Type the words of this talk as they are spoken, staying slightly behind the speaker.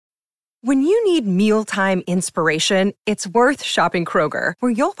When you need mealtime inspiration, it's worth shopping Kroger,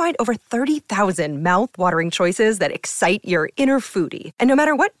 where you'll find over 30,000 mouth-watering choices that excite your inner foodie. And no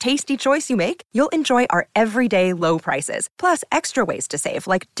matter what tasty choice you make, you'll enjoy our everyday low prices, plus extra ways to save,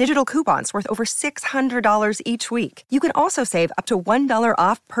 like digital coupons worth over $600 each week. You can also save up to $1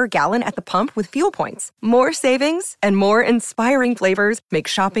 off per gallon at the pump with fuel points. More savings and more inspiring flavors make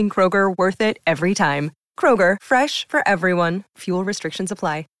shopping Kroger worth it every time. Kroger, fresh for everyone. Fuel restrictions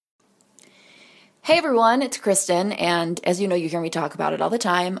apply. Hey everyone, it's Kristen, and as you know, you hear me talk about it all the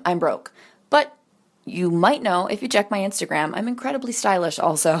time, I'm broke. But you might know, if you check my Instagram, I'm incredibly stylish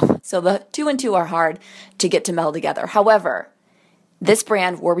also. So the 2 and 2 are hard to get to meld together. However, this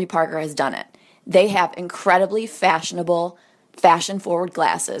brand, Warby Parker, has done it. They have incredibly fashionable, fashion-forward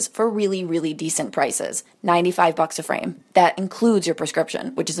glasses for really, really decent prices. $95 a frame. That includes your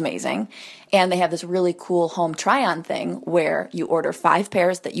prescription, which is amazing. And they have this really cool home try-on thing where you order 5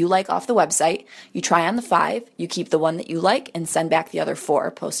 pairs that you like off the website. You try on the 5, you keep the one that you like, and send back the other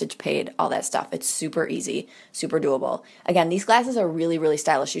 4, postage paid, all that stuff. It's super easy, super doable. Again, these glasses are really, really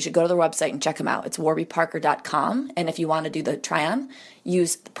stylish. You should go to their website and check them out. It's warbyparker.com. And if you want to do the try-on,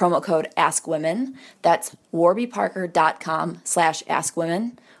 use the promo code AskWomen. That's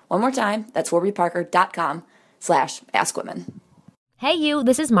warbyparker.com/AskWomen. One more time, that's warbyparker.com/AskWomen. Hey you,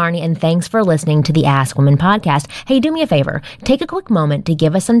 this is Marnie, and thanks for listening to the Ask Women podcast. Hey, do me a favor. Take a quick moment to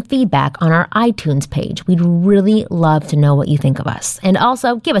give us some feedback on our iTunes page. We'd really love to know what you think of us. And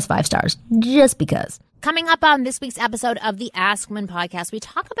also, give us 5 stars, just because. Coming up on this week's episode of the Ask Women podcast, we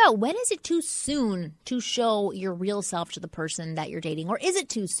talk about when is it too soon to show your real self to the person that you're dating? Or is it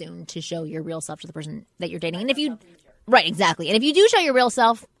too soon to show your real self to the person that you're dating? And if you... Right, exactly. And if you do show your real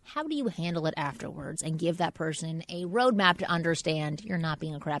self, how do you handle it afterwards and give that person a roadmap to understand you're not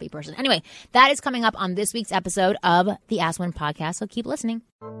being a crappy person? Anyway, that is coming up on this week's episode of the Ask Women podcast, so keep listening.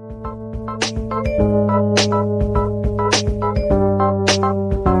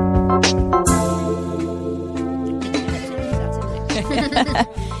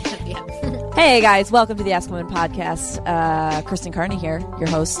 Hey guys, welcome to the Ask Women podcast. Kristen Carney here, your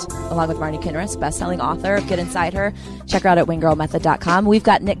host, along with Marnie Kinrys, best-selling author of Get Inside Her. Check her out at winggirlmethod.com. We've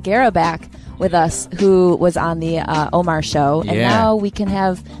got Nick Guerra back with us, who was on the Omar show, and now we can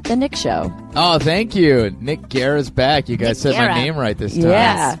have the Nick show. Oh, thank you. Nick Guerra's back. You guys said my name right this time.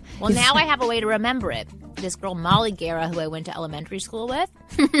 Yeah. Well, now I have a way to remember it. This girl, Molly Guerra, who I went to elementary school with.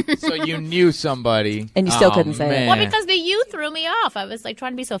 So you knew somebody. And you still couldn't say it. Well, because the U threw me off. I was like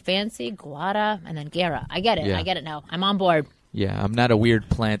trying to be so fancy. Guara, and then Guerra. I get it. Yeah. I get it now. I'm on board. Yeah, I'm not a weird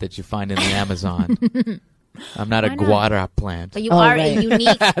plant that you find in the Amazon. I'm not a guara plant. But you are a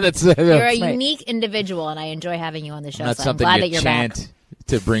unique. You're a right. unique individual, and I enjoy having you on the show. Not so I'm something glad you that you're chant back.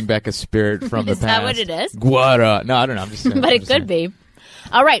 to bring back a spirit from the Is past. that what it is? Guara. No, I don't know. I'm just saying. But it could be.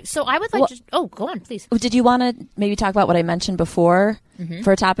 All right, so I would like to... Oh, go on, please. Did you want to maybe talk about what I mentioned before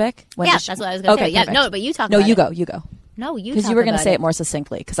for a topic? That's what I was going to say. Yeah, perfect. no, but you talk about it. You go. No, you Because you were going to say it more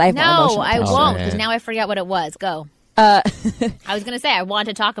succently, because I have more emotional No, I attachment. won't, because now I forgot what it was. Go. I was going to say, I want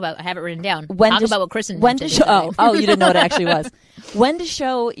to talk about... I have it written down. Talk about what Kristen when to mentioned show. yesterday. You didn't know what it actually was. When to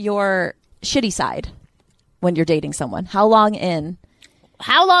show your shitty side when you're dating someone. How long in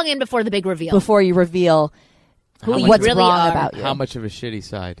before the big reveal? before you reveal what's really wrong are. about you? How much of a shitty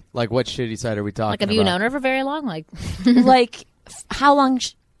side? Like, what shitty side are we talking Like, have about? you known her for very long? Like, Like, how long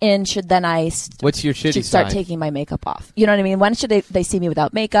in should then I What's your shitty should start side? taking my makeup off? You know what I mean? When should they see me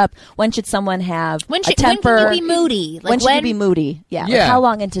without makeup? When should someone have a temper? When can you be moody? Like, when should you be moody? Yeah. Like, Yeah. how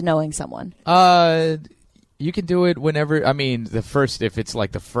long into knowing someone? You can do it whenever. I mean, if it's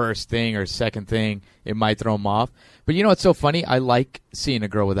like the first thing or second thing, it might throw them off. But you know what's so funny? I like seeing a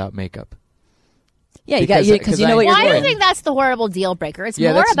girl without makeup. Yeah, Because you know what you're Well, I doing. don't think that's the horrible deal breaker. It's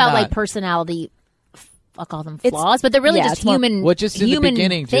Yeah, more that's about not. like personality. I'll call them flaws, but they're really just it's more- human. Well, just in the human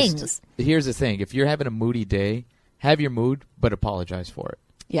beginning, things. here's the thing: if you're having a moody day, have your mood, but apologize for it.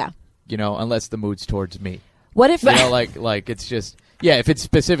 Yeah. You know, unless the mood's towards me. What if You know, like it's just if it's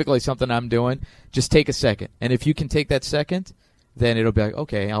specifically something I'm doing, just take a second, and if you can take that second, then it'll be like,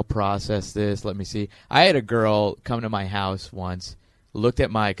 okay, I'll process this. Let me see. I had a girl come to my house once. Looked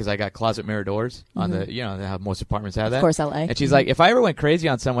at because I got closet mirror doors on the, how most apartments have that. Of course, LA. And she's like, if I ever went crazy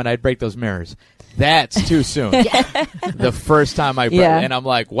on someone, I'd break those mirrors. That's too soon. The first time I broke, and I'm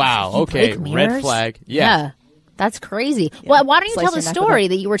like, wow, okay, break red mirrors? flag. Yeah. That's crazy. Well, why don't you Slice tell the your neck with story it.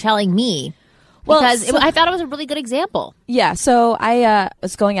 that you were telling me? Well, Because so- I thought it was a really good example. Yeah, so I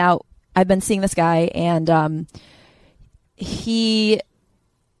was going out. I've been seeing this guy, and it's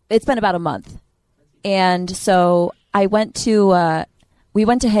been about a month. And so I went to we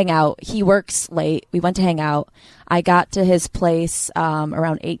went to hang out. He works late. We went to hang out. I got to his place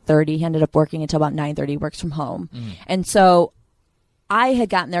around 8:30. He ended up working until about 9:30. Works from home. And so I had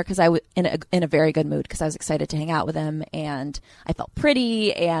gotten there because I was in a very good mood because I was excited to hang out with him, and I felt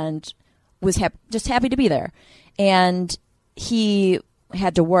pretty and was just happy to be there. And he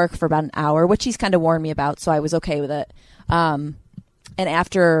had to work for about an hour, which he's kind of warned me about, so I was okay with it. And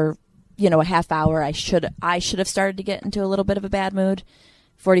after a half hour, I should have started to get into a little bit of a bad mood.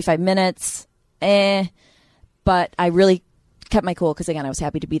 45 minutes, but I really kept my cool because, again, I was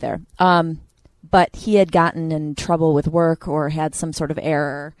happy to be there. But he had gotten in trouble with work or had some sort of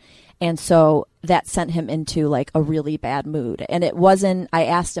error, and so that sent him into like a really bad mood. And it wasn't, I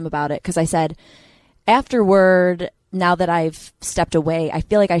asked him about it because I said, afterward, now that I've stepped away, I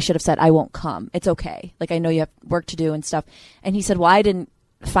feel like I should have said, I won't come. It's okay. Like, I know you have work to do and stuff. And he said, well, I didn't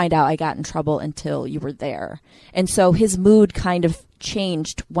find out I got in trouble until you were there. And so his mood kind of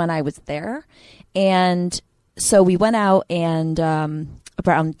changed when I was there. And so we went out and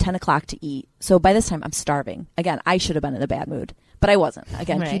around 10 o'clock to eat. So by this time I'm starving. Again, I should have been in a bad mood, but I wasn't.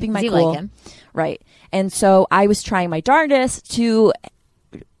 Again, Right. keeping my You cool. like him. Right. And so I was trying my darndest to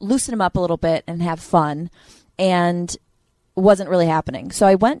loosen him up a little bit and have fun, and wasn't really happening. So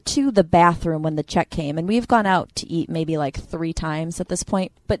I went to the bathroom when the check came, and we've gone out to eat maybe like 3 times at this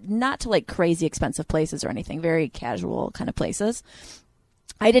point, but not to like crazy expensive places or anything, very casual kind of places.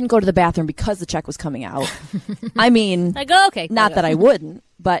 I didn't go to the bathroom because the check was coming out. I mean, Like, oh, okay. not that I wouldn't,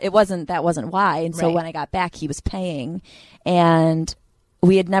 but that wasn't why. And so Right. when I got back, he was paying, and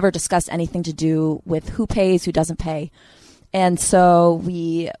we had never discussed anything to do with who pays, who doesn't pay. And so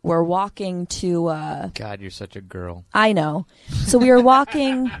we were walking to, God, you're such a girl. I know. So we were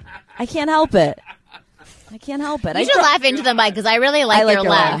walking. I can't help it. I can't help it. You should laugh into the mic because I really like, I like your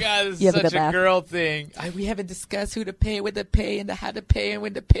your laugh. laugh. God, this You is have a such good a laugh. girl thing. We haven't discussed who to pay, when to pay, and how to pay, and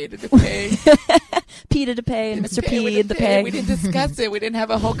when to pay, to pay. Peter to pay and Mr. Pay, when P to and the pay. pig. We didn't discuss it. We didn't have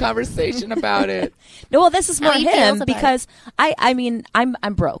a whole conversation about it. No, well, this is more How he feels him about because I mean, I'm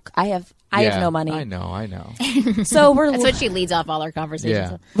broke. I have Yeah, no money. I know. So we're That's what she leads off all our conversations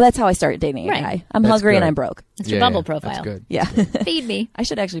Yeah. with. Well, that's how I started dating a Right. guy. I'm That's hungry and good. I'm broke. It's your Bumble profile. That's good. Yeah. Feed me. I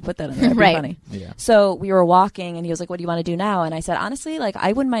should actually put that in there. That'd be Right. funny. Yeah. So we were walking and he was like, what do you want to do now? And I said, honestly, like,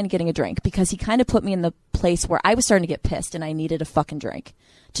 I wouldn't mind getting a drink, because he kind of put me in the place where I was starting to get pissed and I needed a fucking drink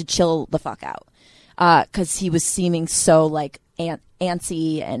to chill the fuck out. Because he was seeming so like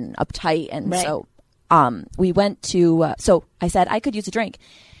antsy and uptight. And Right. so we went to, so I said, I could use a drink.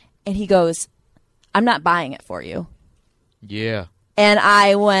 And he goes, I'm not buying it for you. Yeah. And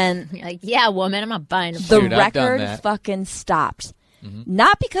I went, You're like, yeah, woman, I'm not buying it. the Dude, I've done record that. fucking stopped.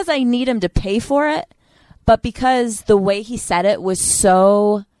 Not because I need him to pay for it, but because the way he said it was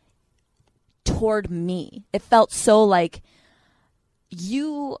so toward me. It felt so like,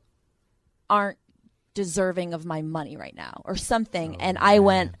 you aren't deserving of my money right now or something. And I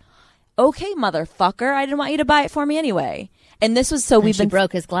went, okay, motherfucker, I didn't want you to buy it for me anyway. And this was so And we've she been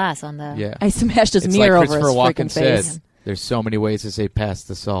broke his glass on the. Yeah. I smashed his It's mirror like over his Christopher Walken freaking said, face. there's so many ways to say pass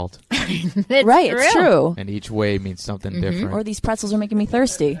the salt, It's Right, it's true. and each way means something different. Or these pretzels are making me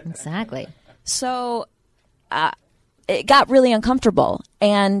thirsty. Exactly. So it got really uncomfortable,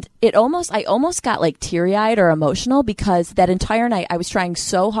 and I almost got like teary-eyed or emotional, because that entire night I was trying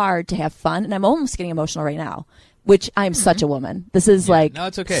so hard to have fun, and I'm almost getting emotional right now, which I'm such a woman. This is like No,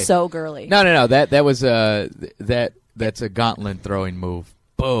 it's okay. so girly. No. That was that's a gauntlet throwing move.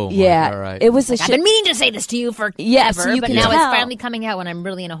 Boom. Yeah, All right. it was a I've shit. been meaning to say this to you forever, Yeah, so you but can now it's tell. finally coming out when I'm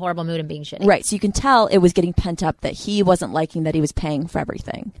really in a horrible mood and being shitty. Right, so you can tell it was getting pent up, that he wasn't liking that he was paying for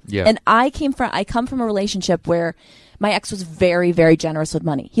everything. Yeah. And I come from a relationship where my ex was very, very generous with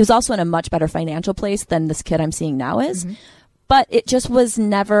money. He was also in a much better financial place than this kid I'm seeing now is. But it just was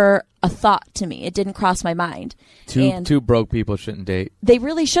never a thought to me. It didn't cross my mind. And Two broke people shouldn't date. they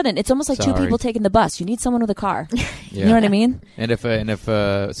really shouldn't. It's almost like two Sorry. people taking the bus. You need someone with a car. Yeah. You know what I mean? And if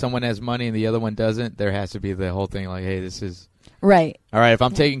someone has money and the other one doesn't, there has to be the whole thing like, hey, this is Right. all right. If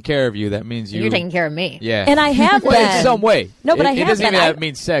I'm taking care of you, that means You're taking care of me. Yeah. And I have well, in been. some way. No, but I it have doesn't been. even I- have to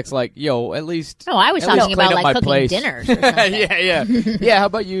mean sex. Like, yo, at least. No, I was at least talking clean about up like my cooking place. dinners or something. yeah. How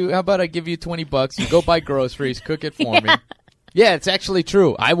about you? How about I give you $20? You go buy groceries, cook it for me. Yeah, it's actually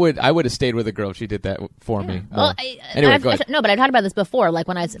true. I would have stayed with a girl if she did that for me. Well, Anyway, go ahead. No, but I've talked about this before. Like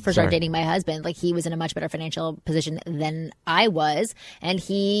when I first started Sorry. dating my husband, like he was in a much better financial position than I was, and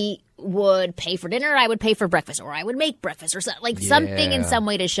he would pay for dinner, I would pay for breakfast, or I would make breakfast, or something in some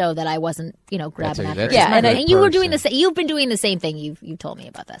way to show that I wasn't, grabbing after his money. And you were doing the same. You've been doing the same thing. You told me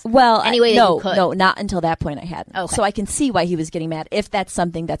about this. Well, anyway, no, not until that point I hadn't. Okay. So I can see why he was getting mad if that's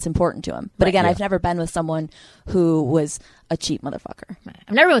something that's important to him. But again, I've never been with someone who was a cheap motherfucker.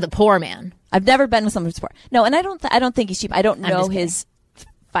 I've never been with a poor man. I've never been with someone who's poor. No, and I don't think he's cheap. I don't know his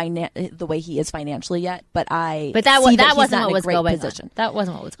the way he is financially yet, but that wasn't what was going position. on. That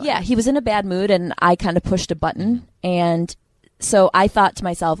wasn't what was going on. Yeah, he was in a bad mood, and I kind of pushed a button, and so I thought to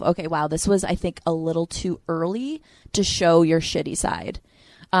myself, okay, wow, this was, I think, a little too early to show your shitty side,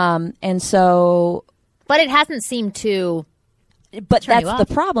 and so. But it hasn't seemed to. But that's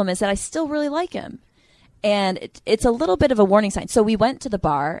the problem, is that I still really like him. And it's a little bit of a warning sign. So we went to the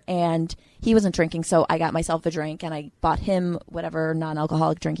bar, and he wasn't drinking, so I got myself a drink, and I bought him whatever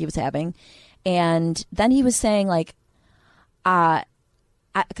non-alcoholic drink he was having. And then he was saying, like,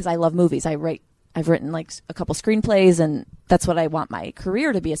 because I love movies. I've written, like, a couple screenplays, and that's what I want my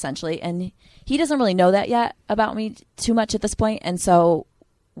career to be, essentially. And he doesn't really know that yet about me too much at this point. And so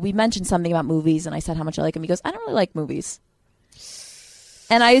we mentioned something about movies, and I said how much I like him. He goes, I don't really like movies.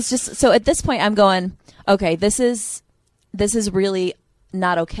 And I was just, so at this point I'm going, okay, this is really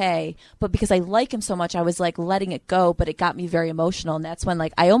not okay. But because I like him so much, I was like letting it go, but it got me very emotional. And that's when,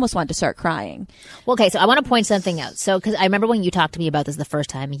 like, I almost wanted to start crying. Well, okay, so I want to point something out. So, because I remember when you talked to me about this the first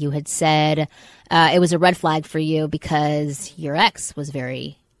time, you had said it was a red flag for you because your ex was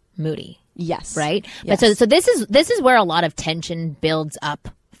very moody. Yes. Right? Yes. But so this is where a lot of tension builds up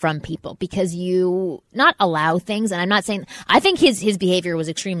from people, because you not allow things, and I'm not saying, I think his behavior was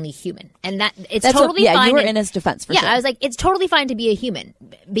extremely human, and that it's totally fine. You were in his defense for sure. I was like, it's totally fine to be a human,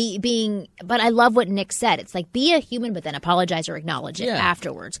 but I love what Nick said. It's like, be a human, but then apologize or acknowledge it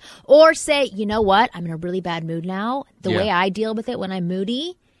afterwards, or say, you know what, I'm in a really bad mood now. The way I deal with it when I'm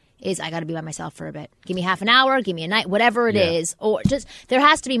moody is I got to be by myself for a bit. Give me half an hour, give me a night, whatever it is, or just there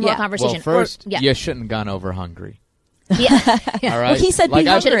has to be more conversation. Well, first, you shouldn't have gone over hungry. Yeah. All right. Well, he said, like, be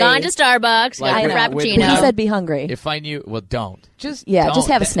hungry. I should have gone to Starbucks, got a frappuccino. He said, be hungry. If I knew, don't. Just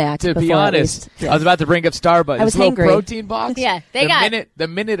have a snack. To be honest, I was about to bring up Starbucks. I was this little hangry. protein box. Yeah, the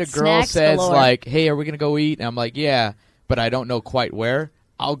minute a girl says galore. like, "Hey, are we gonna go eat?" and I'm like, "Yeah," but I don't know quite where.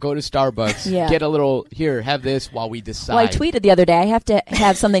 I'll go to Starbucks, get a little, here, have this while we decide. Well, I tweeted the other day, I have to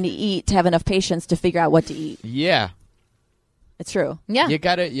have something to eat to have enough patience to figure out what to eat. Yeah. It's true. Yeah, you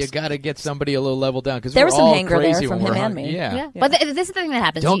gotta get somebody a little level down, because there we're was some all hanger crazy there from him and me. Yeah. But this is the thing that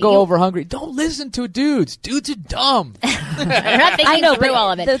happens. Don't go over hungry. Don't listen to dudes. Dudes are dumb. They're not thinking through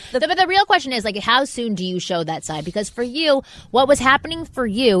all of it. But the real question is, like, how soon do you show that side? Because for you, what was happening for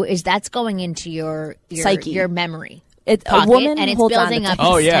you is that's going into your psyche, your memory. It's pocket, a woman and it's holds building on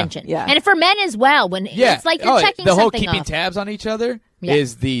up to tension. Yeah. And for men as well, when it's like you're checking the whole something keeping off. tabs on each other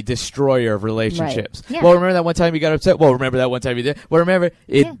is the destroyer of relationships. Right. Yeah. Well, remember that one time you got upset? Well, remember that one time you did? Well, remember,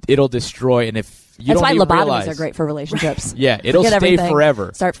 it'll destroy, and if you That's don't why even lobotomies realize, are great for relationships. It'll Forget stay everything.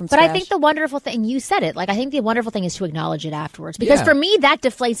 forever. Start from But scratch. I think the wonderful thing, you said it, like, I think the wonderful thing is to acknowledge it afterwards. Because for me, that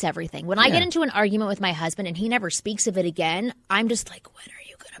deflates everything. When I get into an argument with my husband and he never speaks of it again, I'm just like, when are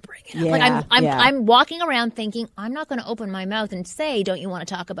you going to bring it up? I'm walking around thinking, I'm not going to open my mouth and say, don't you want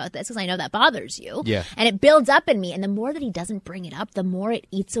to talk about this? Because I know that bothers you. Yeah. And it builds up in me. And the more that he doesn't bring it up, the more it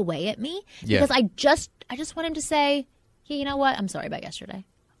eats away at me. Yeah. Because I just want him to say, hey, you know what? I'm sorry about yesterday.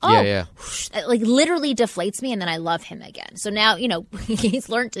 It, like, literally deflates me, and then I love him again. So now, he's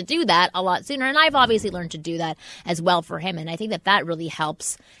learned to do that a lot sooner, and I've obviously learned to do that as well for him. And I think that really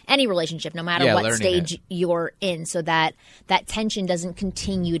helps any relationship, no matter what stage you're in, so that tension doesn't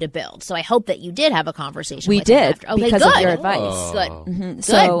continue to build. So I hope that you did have a conversation with him after. Okay, because good. of your advice. Good. Mm-hmm. Good.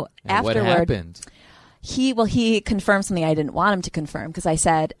 So And afterward, what happened? He confirmed something I didn't want him to confirm, because I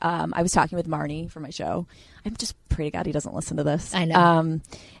said I was talking with Marnie for my show. I'm just pray to God he doesn't listen to this. I know.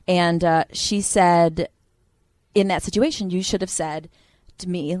 And she said, in that situation, you should have said to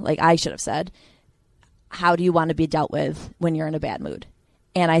me, like I should have said, how do you want to be dealt with when you're in a bad mood?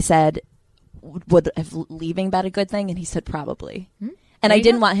 And I said, would have leaving been a good thing? And he said, probably. And I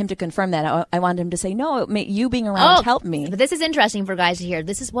didn't want him to confirm that. I wanted him to say, no, you being around helped me. But this is interesting for guys to hear.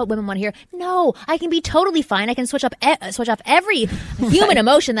 This is what women want to hear. No, I can be totally fine. I can switch off every human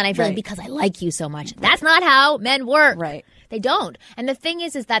emotion that I'm feeling because I like you so much. That's not how men work. Right. They don't. And the thing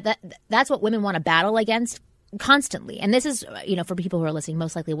is that's what women want to battle against constantly. And this is, for people who are listening,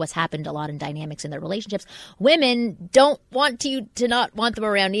 most likely what's happened a lot in dynamics in their relationships. Women don't want you to not want them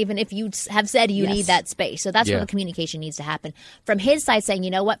around, even if you have said you need that space. So that's where the communication needs to happen. From his side saying, you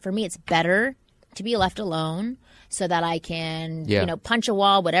know what, for me, it's better to be left alone so that I can, Yeah. punch a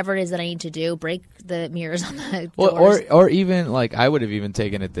wall, whatever it is that I need to do, break the mirrors on the Well, doors. or even like I would have even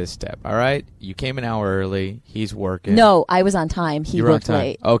taken it this step. All right, you came an hour early. He's working. No, I was on time. He you were on worked time.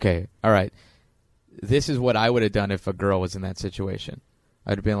 late. Okay, all right. This is what I would have done if a girl was in that situation.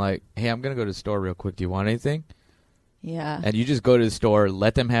 I'd have been like, "Hey, I'm gonna go to the store real quick. Do you want anything?" Yeah. And you just go to the store,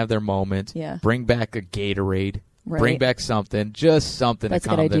 let them have their moment. Yeah. Bring back a Gatorade. Right. Bring back something, just something That's a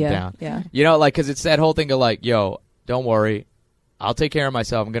to good calm them idea. down. Yeah. You know, like, because it's that whole thing of like, yo, don't worry. I'll take care of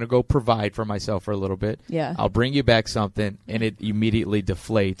myself. I'm going to go provide for myself for a little bit. Yeah. I'll bring you back something, and it immediately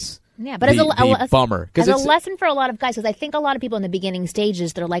deflates Yeah, but the bummer. As a it's lesson for a lot of guys, because I think a lot of people in the beginning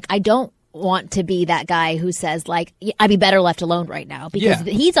stages, they're like, I don't want to be that guy who says, like, I'd be better left alone right now. Because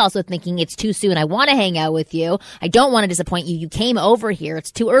Yeah. he's also thinking it's too soon. I want to hang out with you. I don't want to disappoint you. You came over here.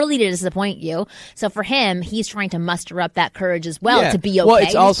 It's too early to disappoint you. So for him, he's trying to muster up that courage as well yeah. to be okay. Well, it's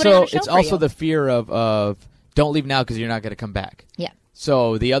He's putting on also a show it's for also you. the fear of don't leave now because you're not going to come back. Yeah.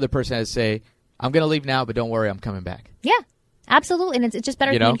 So the other person has to say, I'm going to leave now, but don't worry, I'm coming back. Yeah. Absolutely, and it's just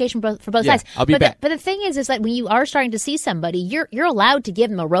better You know? communication for both Yeah, sides. I'll be back. But the thing is that when you are starting to see somebody, you're allowed to give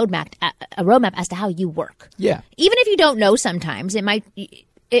them a roadmap as to how you work. Yeah. Even if you don't know, sometimes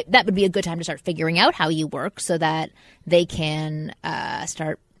that would be a good time to start figuring out how you work, so that they can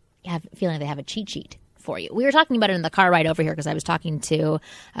start feeling like they have a cheat sheet for you. We were talking about it in the car ride over here because I was talking to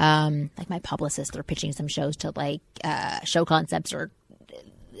like my publicist. They're pitching some shows to like show concepts or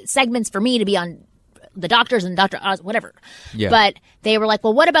segments for me to be on the doctors and Dr. Oz, whatever. Yeah. But they were like,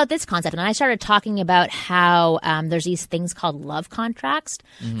 well, what about this concept? And I started talking about how there's these things called love contracts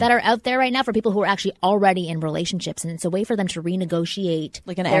that are out there right now for people who are actually already in relationships. And it's a way for them to renegotiate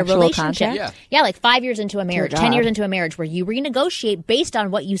Like an their actual relationship. contract? Yeah, like 5 years into a marriage, 10 God. years into a marriage, where you renegotiate based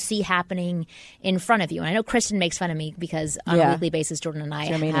on what you see happening in front of you. And I know Kristen makes fun of me because on a weekly basis, Jordan and I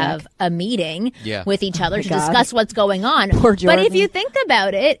Germaniac. have a meeting Yeah. with each other to God. discuss what's going on. Poor But if Jordan. you think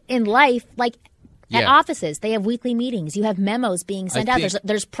about it in life, like at Yeah. offices, they have weekly meetings. You have memos being sent out. think-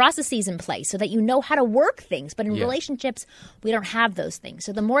 There's processes in place so that you know how to work things. But in Yeah. relationships, we don't have those things.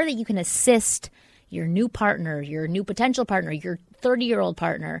 So the more that you can assist your new partner, your new potential partner, your 30-year-old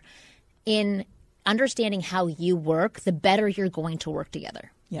partner in understanding how you work, the better you're going to work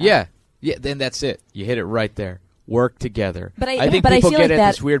together. Yeah. Then that's it. You hit it right there. Work together. But I think but I people feel get like at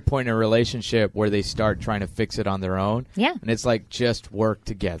that- this weird point in a relationship where they start trying to fix it on their own. Yeah. And it's like, just work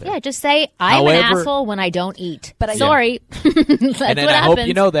together. Yeah, just say, I'm an However- asshole when I don't eat. But I- Sorry. That's and then what I happens. hope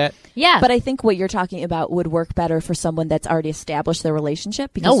you know that. Yeah. But I think what you're talking about would work better for someone that's already established their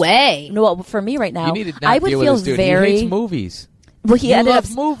relationship. Because, No way. No, well, for me right now, You need to not I would deal feel with this dude. very. He hates movies. Well, he You ended love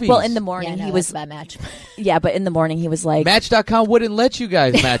up movies. Well, in the yeah, morning no, he that's was. a bad match. Yeah, but in the morning he was like, Match.com wouldn't let you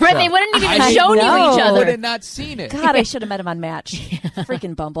guys match Right, up. they wouldn't even I shown you know. each would other. have not seen it. God, I should have met him on Match.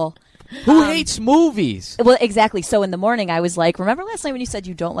 Freaking Bumble. Who hates movies? Well, exactly. So in the morning, I was like, "Remember last night when you said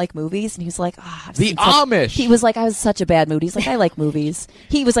you don't like movies?" And he was like, I've The seen such-" Amish. He was like, "I was such a bad mood." He's like, "I like movies."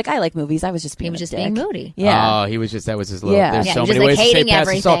 He was like, "I like movies." I was just being He was a just dick. being moody. Yeah. Oh, that was his little. Yeah. There's Yeah, so he was many just, like, ways to say hating pass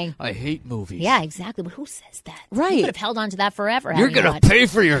the salt. everything. I hate movies. Yeah, exactly. But who says that? Right. You could have held on to that forever. You're having going not. to pay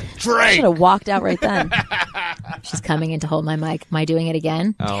for your I drink. should have walked out right then. She's coming in to hold my mic. Am I doing it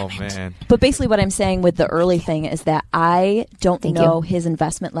again? Oh, man. But basically, what I'm saying with the early thing is that I don't Thank know his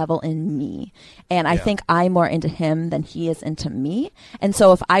investment level in me. And I think I'm more into him than he is into me. And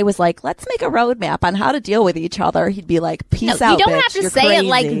so if I was like, let's make a roadmap on how to deal with each other, he'd be like, peace No, out, you don't bitch. have to You're say it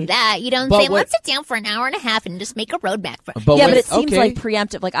like crazy. that. You don't But say, what- let's sit down for an hour and a half and just make a roadmap. For Yeah, what- but it seems okay. like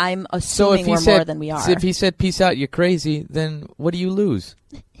preemptive. Like I'm So assuming if he we're said, more than we are. If he said, peace out, you're crazy, then what do you lose?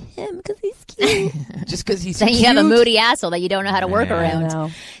 him because he's cute. Just because he's Saying cute? you have a moody asshole that you don't know how to work Man. around. I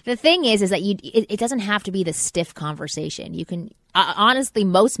know. The thing is that it doesn't have to be the stiff conversation. You can honestly,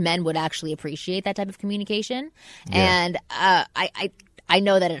 most men would actually appreciate that type of communication. Yeah. And I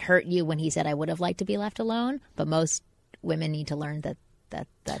know that it hurt you when he said I would have liked to be left alone, but most women need to learn that.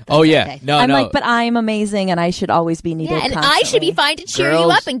 That's Oh, yeah. okay. No, I'm no. like, but I'm amazing and I should always be needed. Yeah, and I should be constantly. fine to cheer you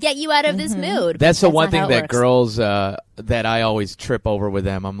Girls- up and get you out of this mood. That's the That's one not thing how it that works. girls that I always trip over with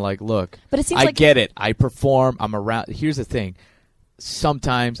them. I'm like, look, But it seems I like- get it. I perform. I'm around. Here's the thing.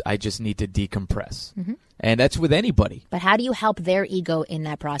 Sometimes I just need to decompress, Mm-hmm. and that's with anybody. But how do you help their ego in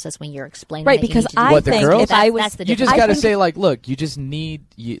that process when you're explaining? Right, that you because need to do I What, the think girls? if I was, That's the You just I got to think- say, like, look, you just need.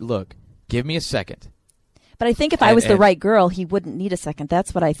 Look, give me a second. but I think if I was the and- right girl, he wouldn't need a second.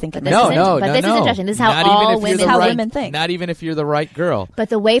 That's what I think. in But this this No, is situation. no, but no, this is no. interesting. This is how Not all even if you're women the How right, women think. Not even if you're the right girl. But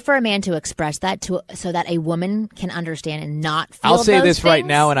the way for a man to express that so that a woman can understand and not feel I'll say those this right things-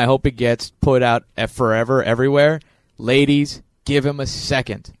 now, and I hope it gets put out forever, everywhere. Ladies, give him a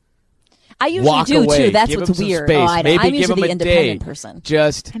second. I usually walk do away. too. That's give what's him some weird. Space. Oh, Maybe I'm give usually him the a independent day. person.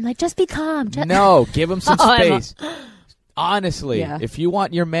 Just I'm like, just be calm. no, give him some space. Honestly, Yeah. if you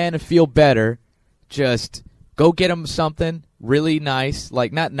want your man to feel better, just go get him something really nice,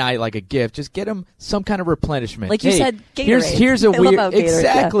 like not nice, like a gift. Just get him some kind of replenishment. Like you said, here's Gatorade. a I love weird how Gatorade,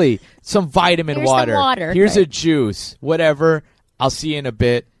 exactly some vitamin Here's some water. water. Here's a Right. juice, whatever. I'll see you in a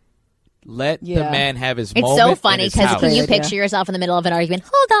bit. Let the Yeah. man have his It's moment. so in funny his because house. can you idea. picture yourself in the middle of an argument?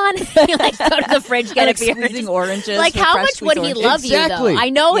 Hold on. You like go to the fridge, get Like a beer. squeezing oranges. Like with how fresh much squeezed would he oranges. love Exactly. you though? I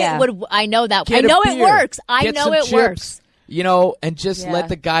know Yeah. it would. I know that. Get I know a it beer. works. I Get know some it chips, works. You know, and just Yeah. let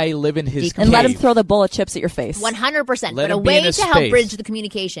the guy live in his And let him cave. throw the bowl of chips at your face. 100%. Let But a him be in way his to help space. bridge the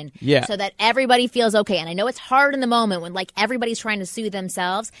communication. Yeah. So that everybody feels okay. And I know it's hard in the moment when like everybody's trying to soothe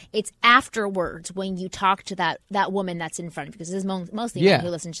themselves. It's afterwards when you talk to that woman that's in front of you, because this is mostly Yeah. men who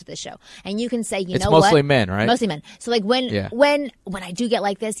listen to this show. And you can say, you It's know what? mostly men, right? Mostly men. So like when Yeah. when I do get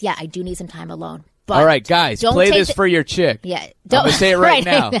like this, yeah, I do need some time alone. But All right, guys, don't play take this the- for your chick. Yeah. I'm Don't going to say it right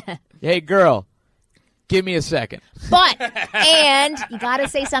now. right. Hey, girl, give me a second. But and you got to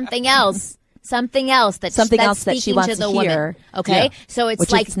say something else. Something else that's Something that's else that she speaking wants to the to woman. hear. Okay, Yeah. so it's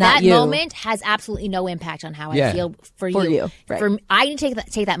Which like is not that you. moment has absolutely no impact on how Yeah. I feel for For you. you, right. For me, I need to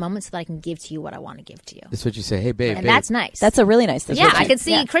take that moment so that I can give to you what I want to give to you, This is what you say. Hey, babe. and babe. that's nice. That's a really nice thing. yeah. to I do. could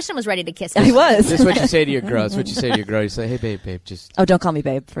see Yeah. Christian was ready to kiss. He was. This is what you say to your girl. This is what you say to your girl. You say, hey, babe, just Oh, don't call me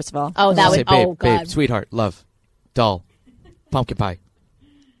babe, first of all. Oh, that say, would. babe, Oh God. babe, sweetheart, love, doll, pumpkin pie.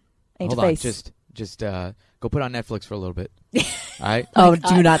 Ain't Hold on, face. just go put on Netflix for a little bit. All right. Oh,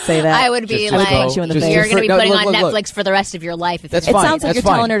 do not say that. I would be Just like, go- punch you in the just- face. you're just going to be no, putting look, on look, Netflix for the rest of your life. If That's you're It fine. sounds like That's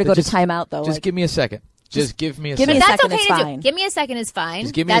you're telling fine. her to go to Just- timeout, though. Just like, give me a second. Just give me a give me second. a That's second, okay it's to fine. do. Give me a second is fine.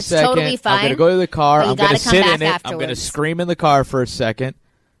 Just give me That's a second. totally fine. I'm gonna go to the car. But you I'm gonna gotta come sit back in it. I'm gonna afterwards. scream in the car for a second,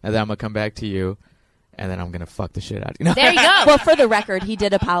 and then I'm gonna come back to you, and then I'm gonna fuck the shit out of you. There you go. Well, for the record, he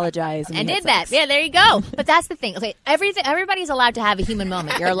did apologize. and he had did that. sex. Yeah, there you go. But that's the thing. Okay, everybody's allowed to have a human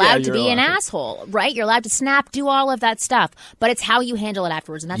moment. You're allowed to you're be an allowed. asshole, right? You're allowed to snap, do all of that stuff. But it's how you handle it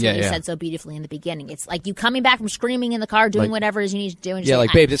afterwards, and that's Yeah, what you yeah. said so beautifully in the beginning. It's like you coming back from screaming in the car, doing Like- whatever it is you need to do, and just Yeah, say,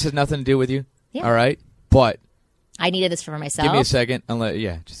 like, babe, this has nothing to do with you. Yeah. All right, but I needed this for myself. give me a second.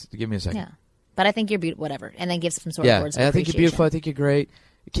 Just give me a second. Yeah, but I think you're beautiful. Whatever, and then give some sort Yeah, of words of I think you're beautiful. I appreciation. think you're great.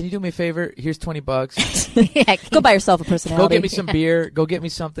 Can you do me a favor? Here's $20. Yeah, Go buy yourself a personality. Go get me some beer. Go get me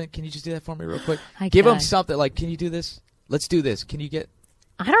something. Can you just do that for me real quick? I Give him can. something. Like, can you do this? Let's do this. Can you get?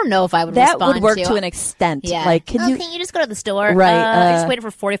 I don't know if I would That respond would work to to an extent. Yeah. Like, can you? Can you just go to the store? Right, I just waited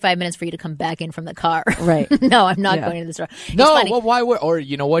for 45 minutes for you to come back in from the car. Right. No, I'm not Yeah. going to the store. It's No. funny. Well, why would? Or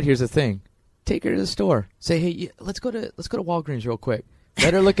you know what? Here's the thing. Take her to the store. Say, hey, let's go to Walgreens real quick.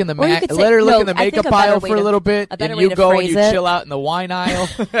 Let her look in the Or you could say- let her look no, in the I think makeup a better aisle way for a to- little bit, a better and way you to go and phrase you it- chill out in the wine aisle.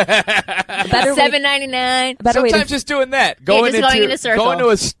 A better way, $7.99. a better way Sometimes to, just doing that. Yeah, Going just going in a circle. Going to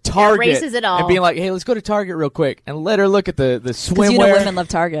a Target erases it all. and being like, hey, let's go to Target real quick, and let her look at the because swimwear. you know women love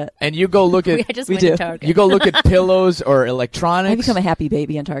Target. and you go look at I just We went do. to Target. you go look at pillows or electronics. I become a happy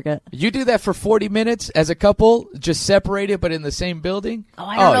baby in Target. You do that for 40 minutes as a couple, just separated but in the same building. Oh,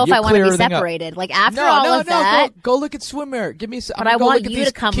 I don't know if you I want clear to be everything up. separated. Like after No, all no, of no. that, Go look at swimwear. Give me. but I want you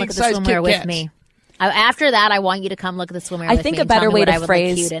to come look at the swimwear with me. After that, I want you to come look at the swimwear I with think me a and tell better me way what I to would look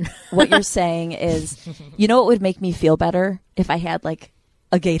phrase cute in. what you're saying is, you know what would make me feel better if I had like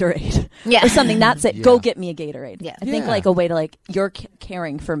a Gatorade Yeah. or something. Not say, Yeah. go get me a Gatorade. Yeah. I think Yeah. like a way to like, you're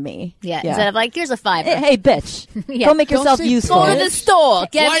caring for me. Yeah, instead of like, here's a $5. Hey, bitch, Yeah. go make Don't yourself say useful. Go to the store.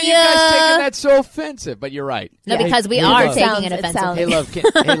 Get Why are me you guys taking a. that so offensive? But you're right. No, Yeah. because we Hey, are love. taking Sounds- it it offensively.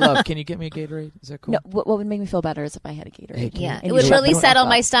 sounds- Hey love, can you get me a Gatorade? Is that cool? No, what would make me feel better is if I had a Gatorade. Hey, can Yeah, you- it you would shut really the settle fuck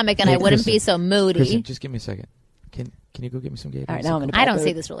my up. stomach, and Hey, I wouldn't be Kristen. so moody. Kristen, just give me a second. Can you go get me some Gatorade? All right, Is now that I'm in cool? a I bad don't see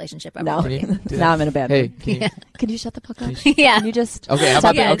mood. this relationship. No. Can you do that? Now I'm in a bad Hey, mood. can you? Can you shut the fuck up? Yeah. Can you just Okay, how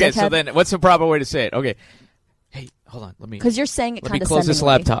about Yeah, that? Okay, so dickhead? then what's the proper way to say it? Okay. Hey, hold on. Let me Because you're saying it let me close this condescendingly.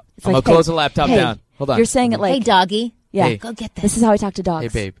 laptop. It's I'm like, gonna close hey, the laptop hey, down. Hold on. You're saying it like, Hey, doggy. yeah, Hey. Go get this. this is how I talk to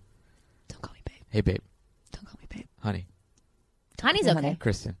dogs. Hey, babe. Don't call me babe. Hey, babe. Don't call me babe. Honey. Honey's Hey, okay. honey.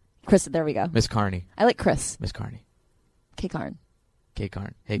 Kristen. Chris, there we go. Miss Carney. I like Chris. Miss Carney. K. Karn. Hey,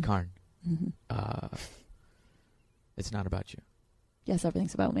 Carn. Hey, Carn. Mm-hmm. It's not about you. Yes,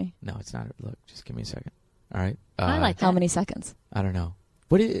 everything's about me. No, it's not. Look, just give me a second. All right. I like How that. many seconds? I don't know.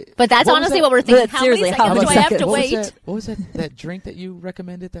 What is? But that's what was honestly that? what we're thinking. But How seriously, many how seconds do many I have to seconds? wait? What was that drink that you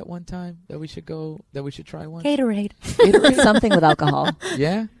recommended that one time that we should go? That we should try once? Gatorade. Something with alcohol.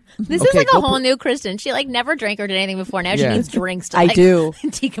 Yeah. This Okay, is like a go whole put- new Kristen. She like never drank or did anything before. Now Yeah. she needs drinks to I like, do.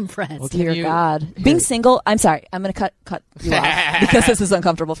 decompress. Well, Dear Can you- God. Being single, I'm sorry. I'm going to cut you off because this is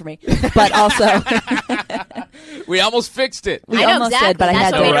uncomfortable for me. But also, We almost fixed it. we I know almost exactly. did, but I That's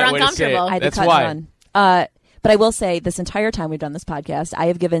had what to. made her Right way to say it. uncomfortable. I had to That's cut why. and run. But I will say, this entire time we've done this podcast, I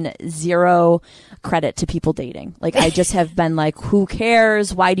have given zero credit to people dating. Like, I just have been like, who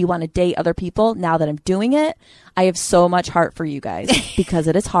cares? Why do you want to date other people? Now that I'm doing it, I have so much heart for you guys because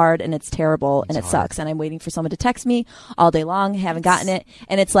it is hard and it's terrible and it sucks. And I'm waiting for someone to text me all day long. Haven't gotten it.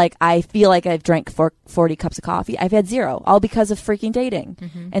 And it's like, I feel like I've drank 40 cups of coffee. I've had 0, all because of freaking dating.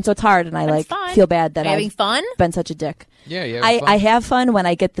 And so it's hard. And I feel bad that having fun. Been such a dick. Yeah, yeah. I have fun when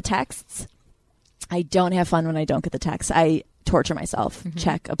I get the texts. I don't have fun when I don't get the texts. I torture myself,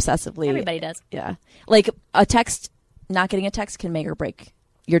 check obsessively. Everybody does. Yeah. Like a text, not getting a text can make or break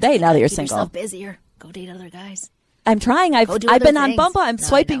your day now that you're Keep single. yourself busier. Go date other guys. I'm trying. I've been on Bumble. I'm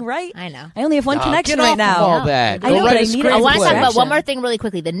swiping right. I know. I only have one connection get right off now. Of all that. I know, but I need I want to talk about connection. one more thing really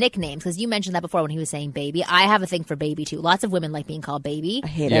quickly. The nicknames, because you mentioned that before when he was saying baby. I have a thing for baby too. Lots of women like being called baby. I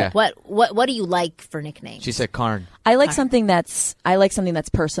hate Yeah. it. What do you like for nicknames? She said Karn. I like something that's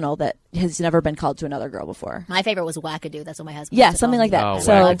personal that has never been called to another girl before. My favorite was wackadoo. That's what my husband. Yeah, used to something call like me. that. Oh,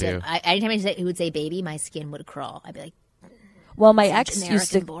 So- wackadoo. Anytime he would say baby, my skin would crawl. I'd be like, Well, my So ex generic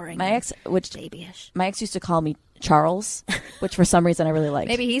used to and boring my and ex which babyish. my ex used to call me Charles, which for some reason I really liked.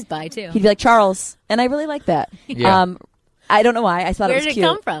 Maybe he's bi too. He'd be like Charles, and I really like that. Yeah. I don't know why. I thought Where it was did cute. it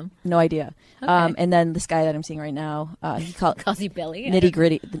come from? No idea. Okay. And then this guy that I'm seeing right now, he called Calls you Billy. nitty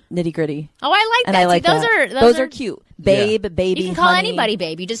gritty. Oh, I like And that. I like See, those that. are Those are cute. Babe, baby. You can call honey. anybody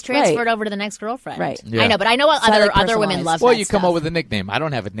babe. You just transfer Right. it over to the next girlfriend. Right. Yeah. I know, but I know what So I like other women personalized. love. Well, that you come stuff. up with a nickname. I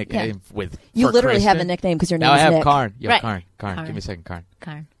don't have a nickname with. You for literally have a Kristen. nickname because your name Now I is have Nick. Karn. Yo, Right. Karn. Karn. Give me a second, Karn.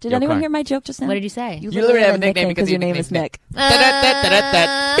 Karn. Did Yo, anyone Karn. hear my joke just now? What did you say? You literally have a nickname because your your name nickname's is Nick.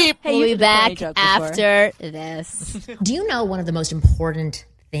 Beep. Hey, you We'll did be a funny back joke before. after this. Do you know one of the most important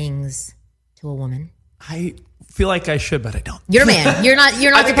things to a woman? I feel like I should, but I don't. You're a man. You're not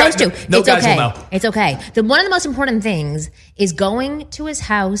I think supposed to. no It's guys will okay. know. It's okay. One of the most important things is going to his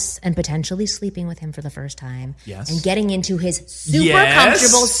house and potentially sleeping with him for the first time. Yes. And getting into his super Yes.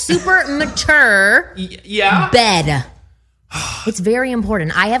 comfortable, super mature Yeah. bed. It's very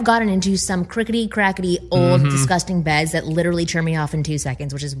important. I have gotten into some crickety, crackety, old, disgusting beds that literally turn me off in 2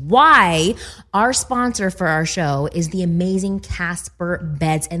 seconds, which is why our sponsor for our show is the amazing Casper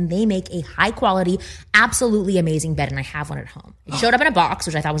beds, and they make a high quality, absolutely amazing bed, and I have one at home. It showed up in a box,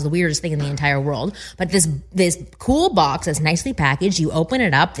 which I thought was the weirdest thing in the entire world, but this cool box that's nicely packaged, you open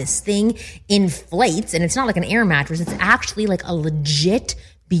it up, this thing inflates, and it's not like an air mattress, it's actually like a legit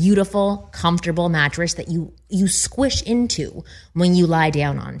beautiful, comfortable mattress that you squish into when you lie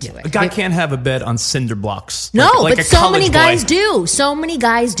down onto it. A guy can't have a bed on cinder blocks. No, like but a so many college guys boy. do. So many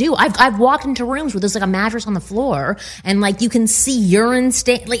guys do. I've walked into rooms where there's like a mattress on the floor and like you can see urine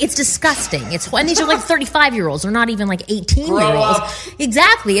stain. Like it's disgusting. And these are like 35-year-olds. They're not even like 18-year-olds.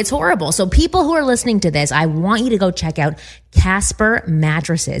 Exactly. It's horrible. So people who are listening to this, I want you to go check out Casper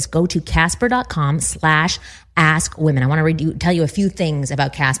mattresses. Go to casper.com/ask women. I want to tell you a few things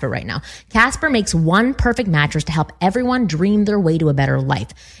about Casper right now. Casper makes one perfect mattress to help everyone dream their way to a better life.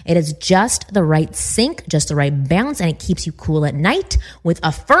 It is just the right sink, just the right balance, and it keeps you cool at night. With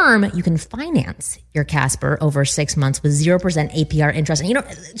Affirm, you can finance your Casper over 6 months with 0% APR interest. And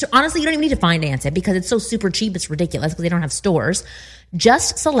honestly, you don't even need to finance it because it's so super cheap. It's ridiculous because they don't have stores.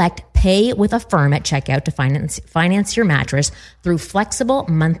 Just select Pay with Affirm at checkout to finance your mattress through flexible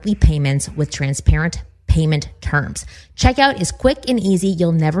monthly payments with transparent payment terms. Checkout is quick and easy.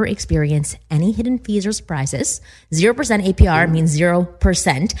 You'll never experience any hidden fees or surprises. 0% APR means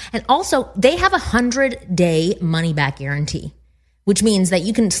 0%. And also, they have a 100-day money-back guarantee, which means that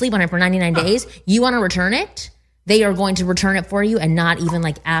you can sleep on it for 99 days. You want to return it, they are going to return it for you and not even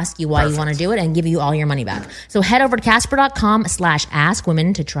like ask you why you want to do it and give you all your money back. So head over to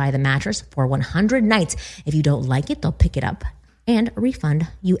casper.com/askwomen to try the mattress for 100 nights. If you don't like it, they'll pick it up and refund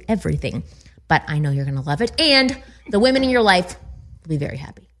you everything. But I know you're going to love it. And the women in your life will be very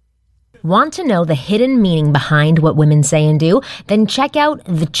happy. Want to know the hidden meaning behind what women say and do? Then check out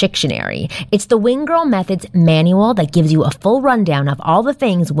the Chictionary. It's the Wing Girl Methods manual that gives you a full rundown of all the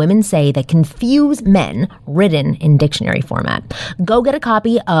things women say that confuse men, written in dictionary format. Go get a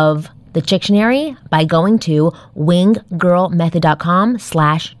copy of the Chictionary by going to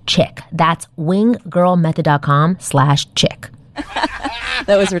winggirlmethod.com/chick. That's winggirlmethod.com/chick.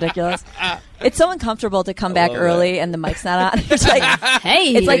 That was ridiculous. It's so uncomfortable to come back early and the mic's not on. It's like,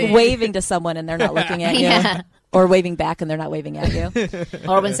 Hey. it's like waving to someone and they're not looking at you. Yeah. Or waving back and they're not waving at you.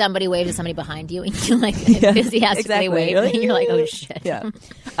 Or when somebody waves at somebody behind you and you like enthusiastically exactly. wave and you're like, oh shit. Yeah.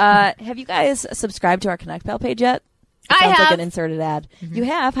 Have you guys subscribed to our Connect Pal page yet? It I sounds like have. an inserted ad. You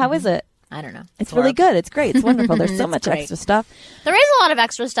have? How is it? I don't know. It's really good. It's great. It's wonderful. There's so much great. extra stuff. There is a lot of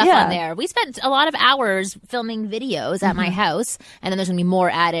extra stuff Yeah. on there. We spent a lot of hours filming videos at my house, and then there's going to be more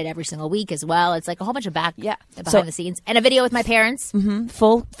added every single week as well. It's like a whole bunch of behind the scenes, and a video with my parents.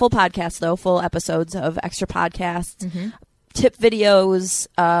 Full podcast though, full episodes of extra podcasts, tip videos,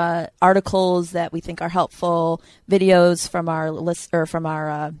 articles that we think are helpful, videos from our list or from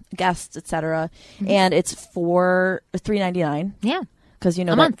our guests, etc. And it's for $3.99. Yeah. Because you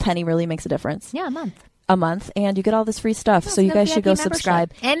know A that month. penny really makes a difference. Yeah, A month, and you get all this free stuff. So you guys should go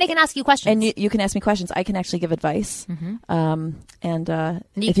subscribe. And they can ask you questions. And you can ask me questions. I can actually give advice. And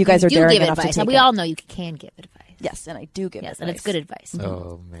If you guys are do daring give enough advice. to take we it. all know you can give advice. Yes, and I do give Yes, advice. and it's good advice.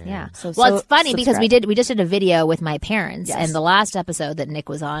 Oh man. Yeah. So It's funny because subscribe. we just did a video with my parents, Yes. and the last episode that Nick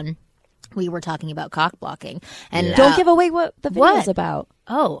was on, we were talking about cock blocking. And Don't give away what the video is what? about.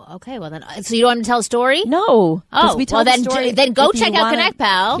 Oh, okay. Well then, so you don't want to tell a story? No. 'cause Oh, we tell well the then, story then go if you check out wanna Connect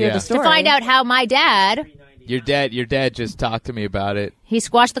Pal hear Yeah. the To to story. find out how my dad Your dad just talked to me about it. he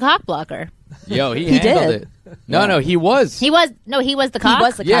squashed the cock blocker. Yo, he He handled did. it. No, he was. He was the cock. He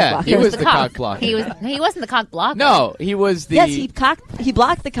was the Yeah, cock blocker. he was the cock blocker. He wasn't the cock blocker. No, he was the. Yes, he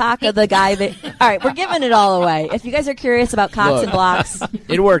blocked the cock of the guy that. All right, we're giving it all away. If you guys are curious about cocks Look. and blocks,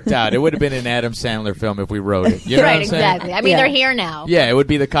 It worked out. It would have been an Adam Sandler film if we wrote it. You know right, what I'm saying? exactly. I mean, Yeah. they're here now. Yeah, it would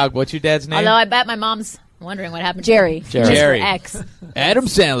be the cock. What's your dad's name? Although I bet my mom's wondering what happened Jerry. to Jerry. Mr. X. Adam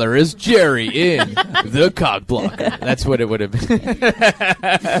Sandler is Jerry in The Cock Blocker. That's what it would have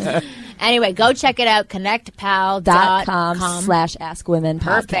been. Anyway, go check it out. .com/askwomen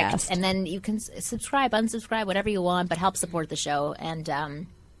Perfect. podcast. And then you can subscribe, unsubscribe, whatever you want, but help support the show. And yeah,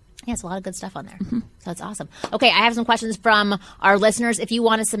 it's a lot of good stuff on there. So that's awesome. Okay, I have some questions from our listeners. If you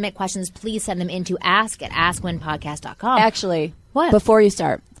want to submit questions, please send them into ask@askwomenpodcast.com. Actually, What? Before you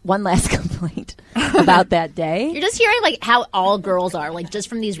start, one last complaint about that day. You're just hearing like how all girls are, like just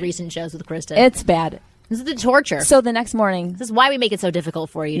from these recent shows with Kristen. It's bad. This is the torture. So the next morning, This is why we make it so difficult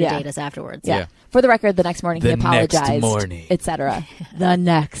for you to Yeah. date us afterwards. yeah. Yeah. For the record, the next morning he The next apologized, morning. etc. The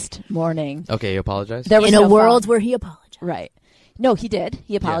next morning, Okay, you apologize? there was In a no world follow- where he apologized. Right. No, he did.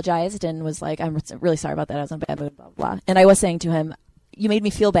 He apologized and was like, I'm really sorry about that. I was in a bad mood, blah, blah, blah. And I was saying to him, you made me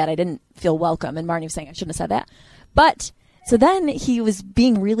feel bad. I didn't feel welcome. And Marnie was saying I shouldn't have said that. But so then he was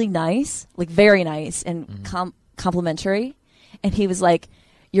being really nice, like very nice and complimentary. And he was like,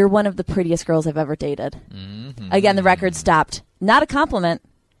 you're one of the prettiest girls I've ever dated. Again, the record stopped. Not a compliment.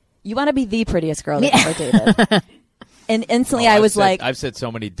 You want to be the prettiest girl I've ever dated. And instantly I was like, I've said so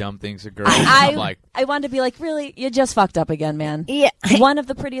many dumb things to girls. I I'm like, wanted to be like, really, you just fucked up again, man. Yeah. One of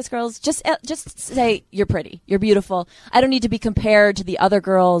the prettiest girls. Just say you're pretty. You're beautiful. I don't need to be compared to the other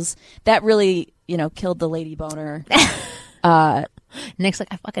girls. That really, killed the lady boner. Nick's like,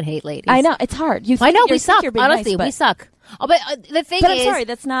 I fucking hate ladies. I know it's hard. You I think know you we think suck. you're being Honestly, nice, we suck. Oh, but the thing But is, I'm sorry,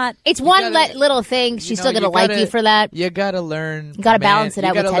 that's not. it's one gotta- little thing. She's you still know, gonna you like gotta- you for that. You gotta learn. You gotta balance it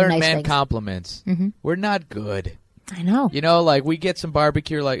out You with gotta 10 learn nice man things. compliments. We're not good. I know. We get some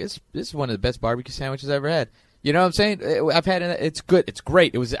barbecue. Like this is one of the best barbecue sandwiches I've ever had. You know what I'm saying? I've had it. It's good. It's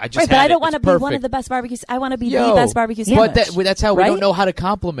great. I just Right, had but I it. don't want to It's be one perfect. of the best barbecues. I want to be the Yo, best barbecue sandwich. But that's how we Right? don't know how to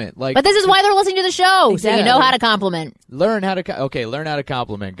compliment. Like, But this is why they're listening to the show, so Exactly. you know how to compliment. learn how to. Learn how to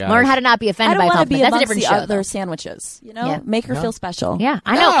compliment, guys. Learn how to not be I offended don't by a want to be compliment. That's a amongst different the show. other though. sandwiches. Yeah. Make her feel special. Yeah,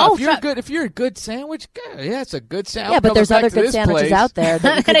 I know. No, Oh, if you're a good sandwich, yeah, it's a good sandwich. Yeah, but there's other to good this sandwiches place. out there that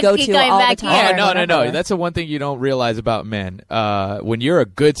you I'm could gonna go keep to going all the back time. here. Oh, no. whatever. That's the one thing you don't realize about men. When you're a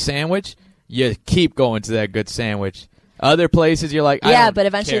good sandwich, you keep going to that good sandwich. Other places, you're like, I Yeah, don't but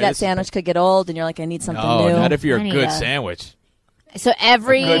eventually care. that This- sandwich could get old, and you're like, I need something No, new. not if you're I a need good a- sandwich. So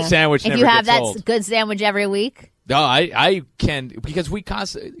every A good sandwich if never you have gets that old. good sandwich every week. No, I can because we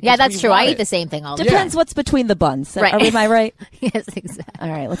constantly. Yeah, that's true. I eat the same thing all the Depends time. what's between the buns. Right. Am I right? Yes, exactly.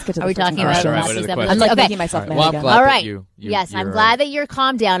 All right, let's get to Are the we first talking question. about All right, last what are the week's questions? episode? I'm like Okay. making myself mad Well, I'm again. glad All that right. you Yes, I'm you're, glad that you're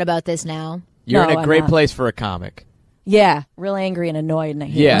calmed down about this now. You're No, in a I'm great not. place for a comic. Yeah, real angry and annoyed, and I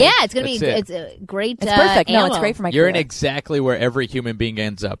hate Yeah. it. Yeah, it's gonna be. That's it. It's a great. It's perfect. No, it's ammo. great for my You're in career. exactly where every human being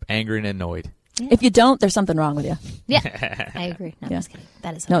ends up: angry and annoyed. If you don't, there's something wrong with you. Yeah, I agree. No, I'm Yeah. just kidding.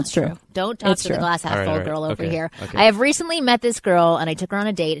 That is No, not it's true. Don't talk It's to the true. glass half All right, full all right. girl over Okay, here. okay. I have recently met this girl, and I took her on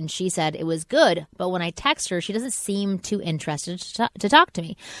a date, and she said it was good, but when I text her, she doesn't seem too interested to talk to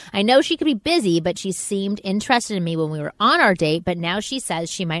me. I know she could be busy, but she seemed interested in me when we were on our date, but now she says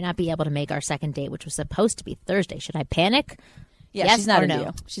she might not be able to make our second date, which was supposed to be Thursday. Should I panic? Yeah, Yes she's not or into no?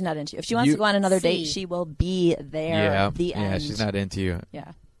 you. She's not into you. If she wants You- to go on another date, See. she will be there. Yeah, The yeah, end. she's not into you. Yeah.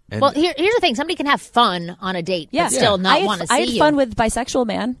 And Well, here's the thing. Somebody can have fun on a date, Yeah. but still I not had- want to see I had you. fun with bisexual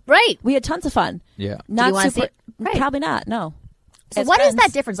man. Right. We had tons of fun. yeah. Not you wanna super. see- Right. Probably not. No. So what is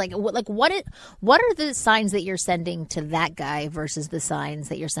that difference? Like what are the signs that you're sending to that guy versus the signs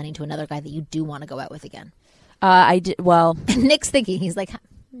that you're sending to another guy that you do want to go out with again? I did well. Nick's thinking, he's like,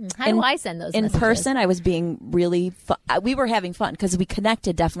 how do I send those in messages? person? I was being really fun. We were having fun because we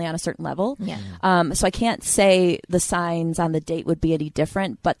connected definitely on a certain level. Yeah. So I can't say the signs on the date would be any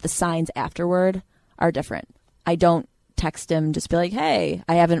different, but the signs afterward are different. I don't text him, just be like, hey,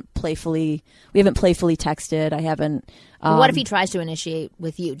 we haven't playfully texted. I haven't. But what if he tries to initiate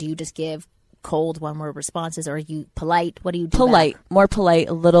with you? Do you just give cold one-word responses, or are you polite? What do you do? Polite, back? more polite,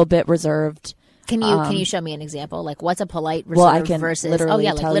 a little bit reserved. Can you show me an example? Like, what's a polite reserve I can versus? literally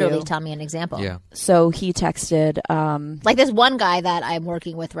Tell me an example. Yeah. So he texted. Like this one guy that I'm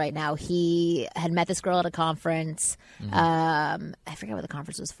working with right now. He had met this girl at a conference. I forget what the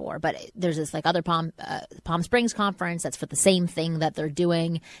conference was for, but there's this like other Palm Springs conference that's for the same thing that they're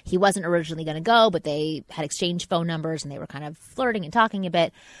doing. He wasn't originally going to go, but they had exchanged phone numbers and they were kind of flirting and talking a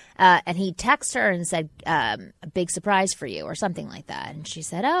bit. And he texted her and said, "A big surprise for you," or something like that. And she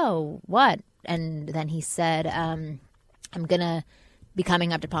said, "Oh, what?" And then he said, I'm going to be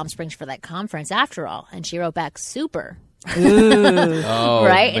coming up to Palm Springs for that conference after all. And she wrote back, super. Oh,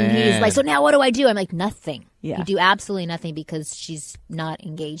 right? man. And he's like, so now what do I do? I'm like, nothing. Yeah. You do absolutely nothing because she's not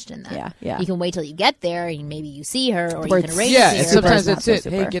engaged in that. Yeah. You can wait till you get there and maybe you see her or Or you can arrange Yeah, to see and her. sometimes not that's so it.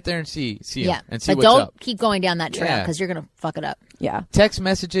 super. Hey, get there and see him Yeah. and see but what's don't up. keep going down that trail Yeah. because you're going to fuck it up. Yeah. Text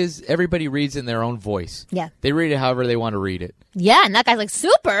messages, everybody reads in their own voice. Yeah. They read it however they want to read it. Yeah, and that guy's like,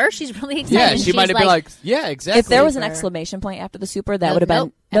 super. She's really excited. Yeah, And she she's might have been like, yeah, exactly. If there was an Super. exclamation point after the super, that No, would have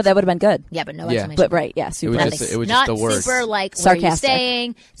been nope. that would have been good. yeah, but no Yeah. exclamation. But right, yeah, It super. was Nothing. just, it was Not just the word. super like, where are you Sarcastic.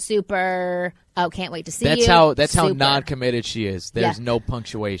 staying? Super, oh, can't wait to see That's you. how Super. non-committed she is. There's Yeah. no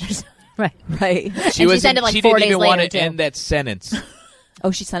punctuation. Right. Right. She And she sent it, like, 4 didn't days even want later, to too. end that sentence. Oh,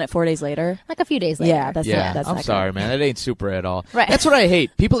 she sent it 4 days later. Like a few days later. Yeah, that's Yeah, not. That's I'm not sorry, good. man. That ain't super at all. Right. That's what I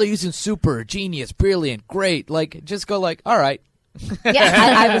hate. People are using super, genius, brilliant, great. Like, just go like, all right,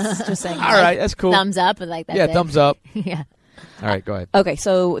 Yeah. I was just saying. all right, that's cool. Thumbs up. Like that. Yeah, thumbs up. Yeah. All right, go ahead. Okay,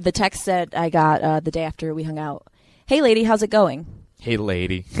 so the text that I got the day after we hung out. Hey, lady, how's it going? Hey,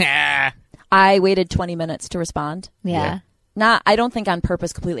 lady. I waited 20 minutes to respond. Yeah. I don't think on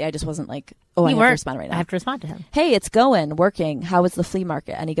purpose completely. I just wasn't like, oh, I You have to weren't. respond right I now. have to respond to him. Hey, it's going, working. How was the flea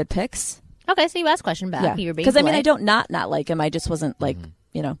market? Any good pics? Okay, so you asked question back. Yeah, You're being because I mean, polite. I don't not like him. I just wasn't like,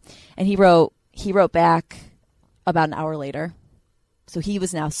 you know. And he wrote back about an hour later, so he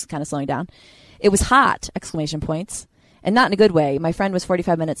was now kind of slowing down. It was hot! Exclamation points, and not in a good way. My friend was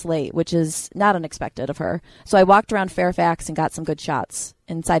 45 minutes late, which is not unexpected of her. So I walked around Fairfax and got some good shots.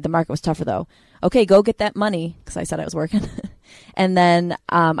 Inside the market was tougher though. Okay, go get that money because I said I was working, and then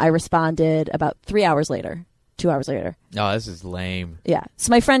I responded about 3 hours later. 2 hours later. Oh, this is lame. Yeah. So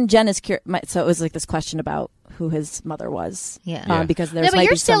my friend Jen is so it was like this question about who his mother was. Yeah. Yeah. Because No, there's but might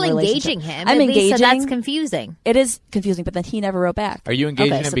you're be some still relationship. engaging him. I'm at least, engaging. so that's confusing. It is confusing, but then he never wrote back. Are you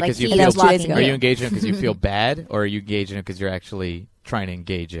engaging Okay, him so, because like, you he feel? was 2 days ago. Are you engaging him because you feel bad, or are you engaging him because you're actually trying to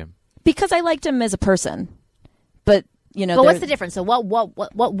engage him? Because I liked him as a person, but you know. But what's there- the difference? So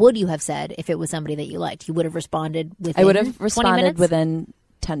what would you have said if it was somebody that you liked? You would have responded within I would have 20 responded minutes? within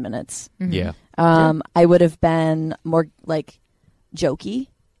 10 minutes. Yeah. I would have been more like jokey.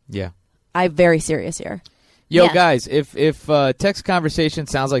 Yeah. I'm very serious here. Yo, Yeah. guys, if text conversation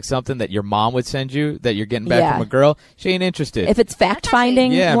sounds like something that your mom would send you that you're getting back Yeah. from a girl, she ain't interested. If it's fact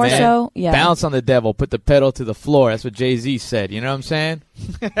finding yeah, more man. so, yeah. Bounce on the devil, put the pedal to the floor. That's what Jay-Z said. You know what I'm saying?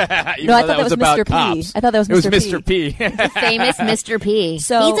 Even No, I though thought that was about Mr. P. cops. I thought that was It was Mr. Mr. P. Famous Mr. P.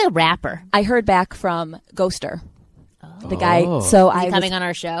 So- he's a rapper. I heard back from Ghoster, the guy. Oh. So Is I he was, coming on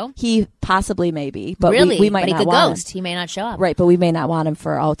our show? he possibly maybe, but Really? we might but he not could want ghost. him. He may not show up. Right, but we may not want him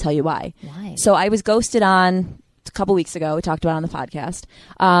for. I'll tell you why. Why? So I was ghosted on a couple weeks ago. We talked about it on the podcast.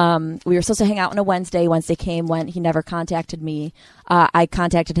 We were supposed to hang out on a Wednesday. Wednesday came, went. He never contacted me. I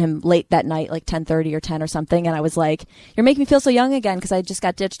contacted him late that night, like 10:30 or 10 or something, and I was like, "You're making me feel so young again," because I just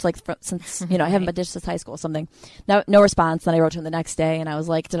got ditched since I haven't been ditched since high school or something. No response. Then I wrote to him the next day, and I was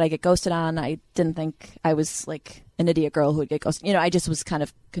like, "Did I get ghosted on?" I didn't think I was like an idiot girl who would get ghosted. I just was kind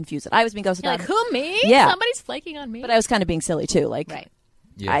of confused that I was being ghosted You're on. like, who, me? Yeah. Somebody's flaking on me. But I was kind of being silly too. Like, right.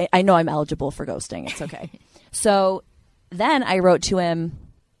 Yeah. I know I'm eligible for ghosting. It's okay. So then I wrote to him,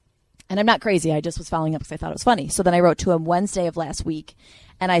 and I'm not crazy. I just was following up because I thought it was funny. So then I wrote to him Wednesday of last week,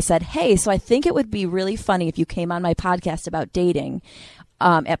 and I said, "Hey, so I think it would be really funny if you came on my podcast about dating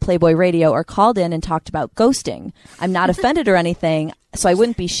at Playboy Radio or called in and talked about ghosting. I'm not offended or anything, so I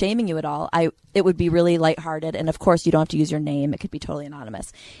wouldn't be shaming you at all. It would be really lighthearted, and of course, you don't have to use your name. It could be totally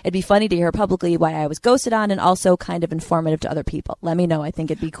anonymous. It'd be funny to hear publicly why I was ghosted on, and also kind of informative to other people. Let me know. I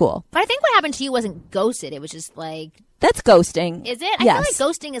think it'd be cool." But I think what happened to you wasn't ghosted. It was just like That's ghosting. Is it? I Yes. feel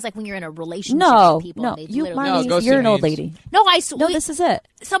like ghosting is like when you're in a relationship No, with people. no. And they You, literally- Marnie, No, ghosting you're an old means- lady. No, No, this is it.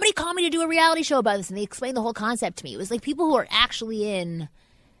 somebody called me to do a reality show about this, and they explained the whole concept to me. It was like people who are actually in.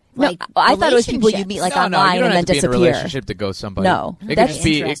 Like, No, I thought it was people you meet like no, online you don't and have then to be in a disappear. relationship to ghost somebody. No, it could that's just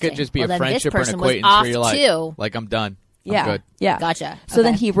be. It interesting. could just be Well, a then this friendship or an person was acquaintance where you're off, like, too. like I'm done. Yeah, I'm good. yeah, Gotcha. So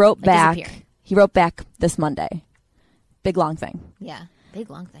then Okay. he wrote Like back. disappear. He wrote back this Monday. Big long thing. Yeah, big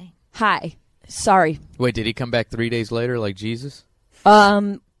long thing. Hi, sorry. Wait, did he come back 3 days later like Jesus?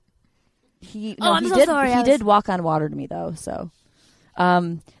 He I'm he so did sorry, he I was- did walk on water to me though. So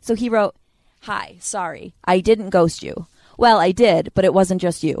he wrote, "Hi, sorry, I didn't ghost you. Well, I did, but it wasn't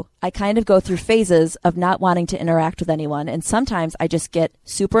just you. I kind of go through phases of not wanting to interact with anyone, and sometimes I just get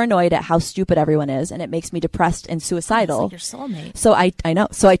super annoyed at how stupid everyone is, and it makes me depressed and suicidal. It's like your soulmate. So I know.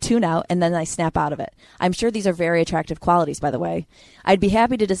 So I tune out and then I snap out of it. I'm sure these are very attractive qualities, by the way. I'd be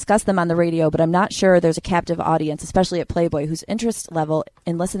happy to discuss them on the radio, but I'm not sure there's a captive audience, especially at Playboy, whose interest level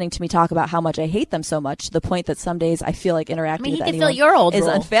in listening to me talk about how much I hate them so much, to the point that some days I feel like interacting he with could anyone fill your old is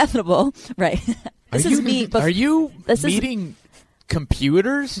role. unfathomable. Right. This is me. Are you this is- meeting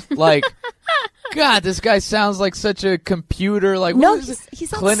computers? Like, God, this guy sounds like such a computer. Like, No, what is it? he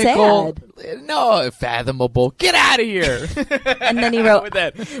sounds clinical. No, fathomable. Get out of here. And then he wrote,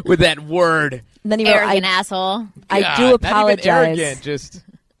 with that word. and then he wrote, Arrogant asshole. I God, do Not apologize. even arrogant.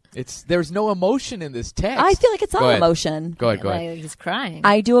 Just there's no emotion in this text. I feel like it's Go all ahead. emotion. Go ahead. Go Like, ahead. he's crying.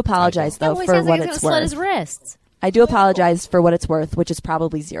 I do apologize though That boy for sounds what like he's it's gonna slit worth. his wrists. I do apologize for what it's worth, which is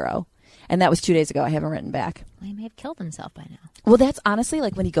probably 0. And that was 2 days ago. I haven't written back. Well, he may have killed himself by now. Well, that's honestly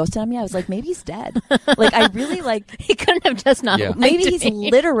like when he ghosted on me, I was like, maybe he's dead. Like, I really like, He couldn't have just not. Yeah. liked maybe he's me.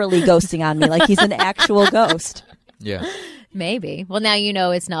 literally ghosting on me. Like he's an actual ghost. Yeah. Maybe. Well, now you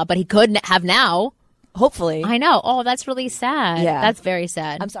know it's not, but he could have now. Hopefully. I know. Oh, that's really sad. Yeah. That's very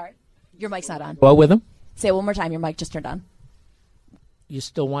sad. I'm sorry. Your mic's not on. Go out with him? Say it one more time. Your mic just turned on. You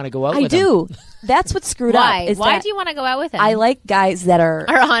still want to go out I with him? do. That's what's screwed Why? up. Is Why that do you want to go out with him? I like guys that are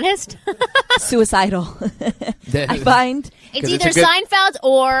Are honest? suicidal. I find It's 'Cause it's either a good- Seinfeld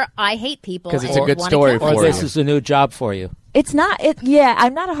or I hate people. 'Cause it's a and good wanna story kill Or for this myself. is a new job for you. it's not. Yeah,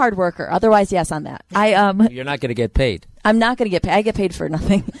 I'm not a hard worker. Otherwise, yes, on that. You're not going to get paid. I'm not going to get paid. I get paid for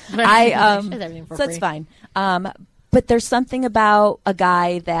nothing. She has So everything for that's free. fine. But there's something about a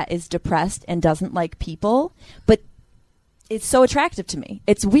guy that is depressed and doesn't like people, but it's so attractive to me.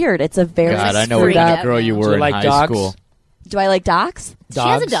 It's weird. It's a very God, I know screwed what kind up. of girl you Do were you in like high dogs? school. Do I like dogs? She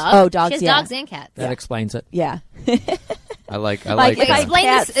has a Dogs? dog. Oh, dogs, She has yeah. dogs and cats. That explains it. Yeah. I like. Like, if I- Explain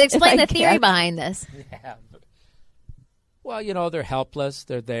cats, this. Explain if I the theory can. behind this. Well, they're helpless.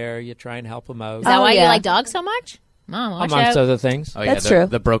 They're there. You try and help them out. Is that Oh, why you yeah. like dogs so much? Mom, watch Amongst out. other things. Oh yeah, That's the, true.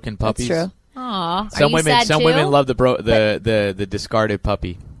 The broken puppies. That's true. Aw. Some women, sad too? love the discarded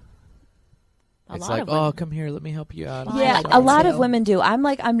puppy. A It's lot like, of women. oh, come here, let me help you out. Well, I Yeah, like a that lot too. of women do. I'm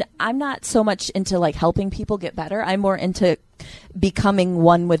like, I'm not so much into like helping people get better. I'm more into becoming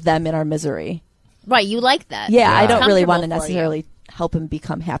one with them in our misery. Right, you like that. Yeah, I It's don't really want to comfortable for you. necessarily help him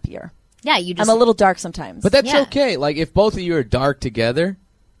become happier. Yeah, you just. I'm a little dark sometimes. But that's Yeah. okay. Like if both of you are dark together,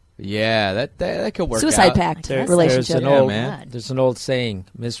 yeah, that could work. Suicide out. pact There- relationship. There's an old saying,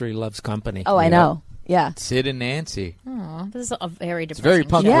 misery loves company. Oh, I know. Yeah. Sid and Nancy. Aw, this is a very It's depressing. very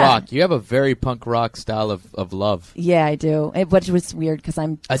punk Yeah. rock. You have a very punk rock style of love. Yeah, I do. Which was weird because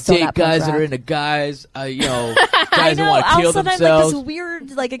I'm I still date not punk guys that rock. are into guys. I Guys know. that want to I'm kill sometimes themselves. like this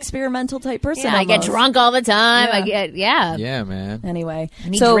weird, like experimental type person. Yeah, I get almost. drunk all the time. Yeah. I get yeah, man. Anyway, I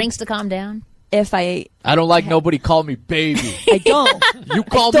need so drinks to calm down. if I I don't like nobody call me baby. don't, You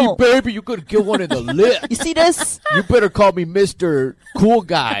call me don't. baby, you could get one in the lip. you see this? You better call me Mr. Cool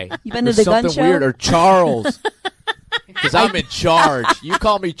Guy. You been or to the gun something show? weird or Charles. Because I'm in charge. You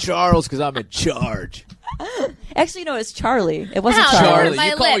call me Charles because I'm in charge. Actually, no, it's Charlie. It wasn't Ow. Charlie. Charlie, my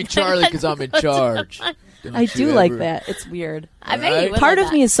you call me lip. Charlie because I'm in charge. I do like that. It's weird. I bet Right? you would Part like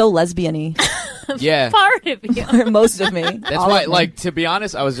of me is so lesbian-y. Yeah. part of you. Or most of me. That's All why, of me. like, to be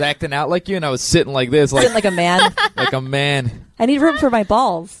honest, I was acting out like you, and I was sitting like this, Sitting like a man. like a man. I need room for my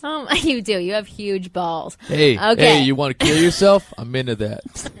balls. You do. You have huge balls. Hey, Okay. hey, you want to kill yourself? I'm into that.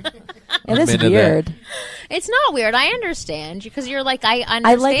 It is into that. weird. It's not weird. I understand because you're like I understand.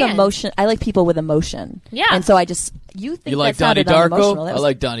 I like emotion. I like people with emotion. Yeah. And so I just you think You like that Donnie sounded unemotional. Darko? That I was-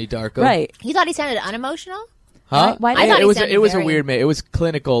 like Donnie Darko. right. You thought he sounded unemotional? Huh? Why- I thought he it was sounded it was a very- weird man. It was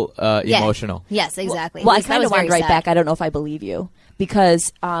clinical Yeah. emotional. Yes, exactly. Well, I That kind was of wanted very to write sad. back. I don't know if I believe you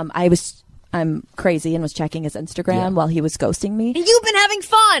because I'm crazy and was checking his Instagram Yeah. while he was ghosting me. And you've been having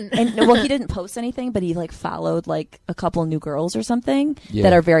fun. And well, he didn't post anything, but he like followed like a couple new girls or something Yeah.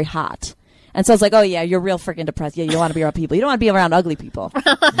 that are very hot. And so I was like, oh yeah, you're real freaking depressed. Yeah, you don't want to be around people. You don't want to be around ugly people.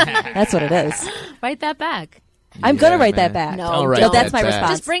 That's what it is. Write that back. I'm going to Yeah, write that man. back. No, Don't write So that's that my back.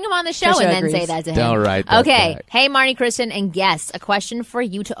 response. Just bring him on the show Trisha and then agrees. say that to him. Don't write that Okay. back. Hey, Marnie, Kristen, and guests, a question for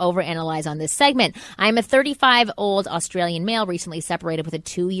you to overanalyze on this segment. I'm a 35-old Australian male recently separated with a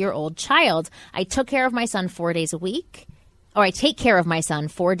 2-year-old child. I took care of my son 4 days a week. Or I take care of my son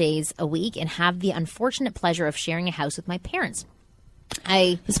 4 days a week and have the unfortunate pleasure of sharing a house with my parents.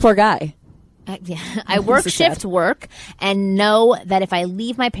 This poor guy. I work This is sad. shift work and know that if I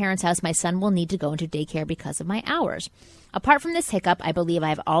leave my parents' house, my son will need to go into daycare because of my hours. Apart from this hiccup, I believe I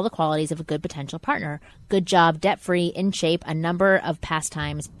have all the qualities of a good potential partner. Good job, debt-free, in shape, a number of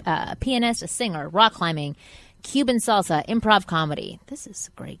pastimes, a pianist, a singer, rock climbing, Cuban salsa, improv comedy. This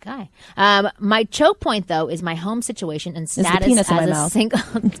is a great guy. My choke point, though, is my home situation and the status penis in my as a mouth. single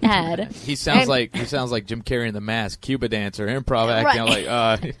dad. He sounds like Jim Carrey in The Mask, Cuba dancer, improv acting. Right.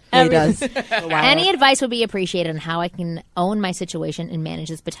 Like, Yeah, he does. Any advice would be appreciated on how I can own my situation and manage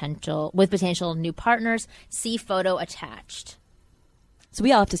this potential new partners. See photo attached. So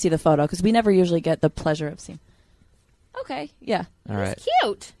we all have to see the photo because we never usually get the pleasure of seeing. Okay. Yeah. all right.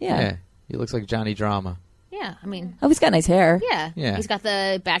 Cute. Yeah. He looks like Johnny Drama. Yeah, I mean, Oh, he's got nice hair. yeah. Yeah. He's got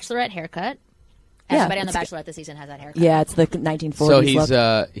the Bachelorette haircut. Yeah, Everybody on The it's Bachelorette this season has that haircut. Yeah, it's the 1940s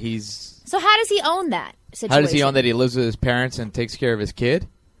So look. he's. So how does he own that situation? How does he own that he lives with his parents and takes care of his kid?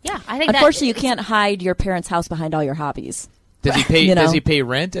 Yeah, I think Unfortunately, you can't hide your parents' house behind all your hobbies. Does he pay? You know. Does he pay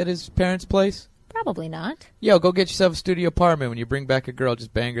rent at his parents' place? Probably not. Yo, go get yourself a studio apartment. When you bring back a girl,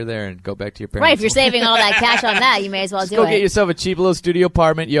 just bang her there and go back to your parents. Right, if you're saving all that cash on that, you may as well Just do go it. get yourself a cheap little studio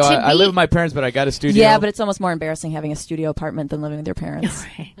apartment. Yo, I live with my parents, but I got a studio. Yeah, but it's almost more embarrassing having a studio apartment than living with your parents.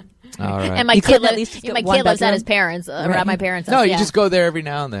 all right. And my You kid, couldn't at least just get my one kid lives at bedroom? his parents, or Right. at my parents' no, house. you yeah. just go there every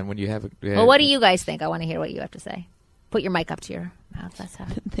now and then when you have a. Yeah. Well, what do you guys think? I want to hear what you have to say. Put your mic up to your mouth. That's how.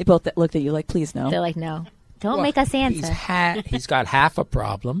 They both looked at you like, please no. They're like, no. Don't make us answer. He's got half a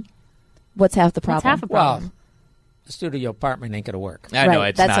problem. What's half the That's problem? half a problem. Well, the studio apartment ain't going to work. I know Right,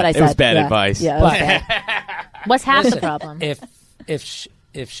 it's that's not. what I It was said. bad Yeah. advice. Yeah, it was bad. What's half the Listen, problem?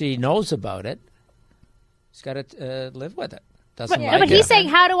 If she knows about it, she's got to live with it. Doesn't No, like but it. he's saying,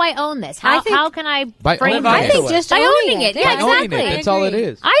 how do I own this? How can I By frame owning this? it. I think just by owning it. Yeah, By owning exactly. it. That's all it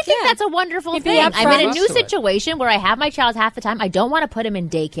is. I think that's a wonderful You'd be thing. I'm in a upfront new to it. situation where I have my child half the time. I don't want to put him in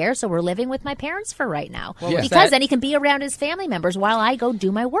daycare, so we're living with my parents for right now. Yeah. Because then he can be around his family members while I go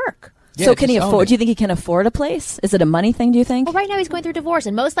do my work. Yeah, So can he just own afford? it. Do you think he can afford a place? Is it a money thing? Do you think? Well, right now he's going through divorce,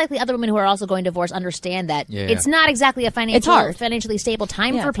 and most likely other women who are also going divorce understand that Yeah. it's not exactly a hard. financially stable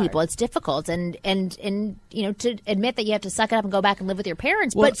time Yeah, for it's hard. people. It's difficult, and you know, to admit that you have to suck it up and go back and live with your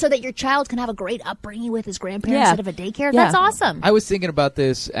parents, but so that your child can have a great upbringing with his grandparents Yeah. instead of a daycare. Yeah. That's awesome. I was thinking about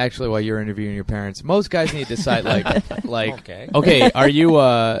this actually while you were interviewing your parents. Most guys need to decide like Okay. are you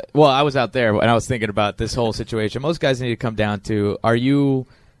well, I was out there and I was thinking about this whole situation. Most guys need to come down to, are you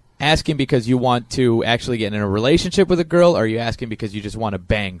asking because you want to actually get in a relationship with a girl, or are you asking because you just want to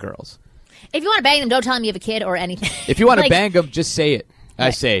bang girls? If you want to bang them, don't tell them you have a kid or anything. If you want to Like, bang them, just say it.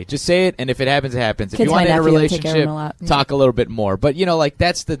 I say, just say it, and if it happens, it happens. If Kids you want my in a nephew and take care of relationship, him a lot. talk a little bit more. But, you know, like,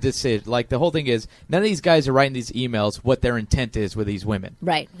 that's the decision. Like, the whole thing is, none of these guys are writing these emails what their intent is with these women.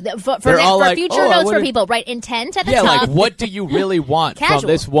 Right. For They're all like, future "Oh, I notes for would've-" people, right? Intent at the Yeah, top. like, what do you really want from Casual.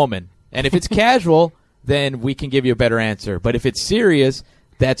 this woman? And if it's casual, then we can give you a better answer. But if it's serious,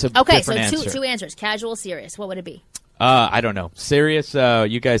 that's a Okay, so different answer. two answers: casual, serious. What would it be? I don't know. Serious,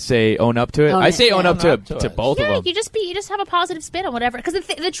 you guys say own up to it? Own I it, say yeah. own up Own up to to it. both of Yeah, them. you just have a positive spin on whatever. Because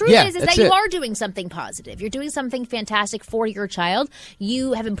the truth Yeah, is that's that you it. are doing something positive. You're doing something fantastic for your child.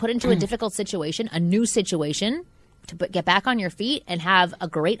 You have been put into a difficult situation, a new situation, to get back on your feet and have a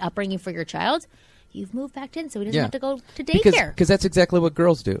great upbringing for your child. You've moved back in, so he doesn't have to go to daycare. Because that's exactly what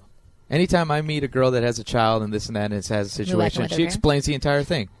girls do. Anytime I meet a girl that has a child and this and that and has a back in situation, with her she parents? explains the entire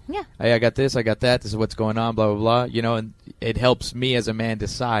thing. Yeah. Hey, I got this, I got that, this is what's going on, blah, blah, blah. You know, and it helps me as a man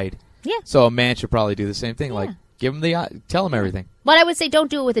decide. Yeah. So a man should probably do the same thing. Like, give him tell him everything. But I would say don't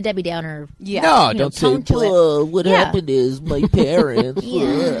do it with a Debbie Downer. Yeah. No, you know, don't say, tone to it. What Yeah. happened is my parents.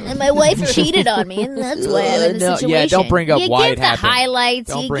 And my wife cheated on me, and that's why I'm in the No, situation. yeah, don't bring up you why give it the happened.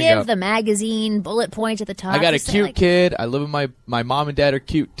 highlights. Don't You bring give up- the magazine bullet points at the top. I got a You say, cute like, kid. I live with my mom and dad are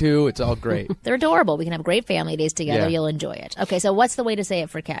cute too. It's all great. They're adorable. We can have great family days together. Yeah. You'll enjoy it. Okay, so what's the way to say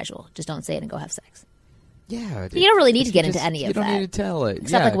it for casual? Just don't say it and go have sex. Yeah. You don't really need to get into Just- any of You don't that. need to tell it.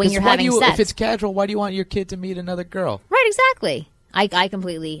 Except yeah, like when 'cause you're why having do you, sex. If it's casual, why do you want your kid to meet another girl? Right, exactly. I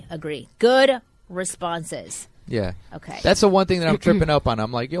completely agree. Good responses. Yeah. Okay. That's the one thing that I'm tripping up on.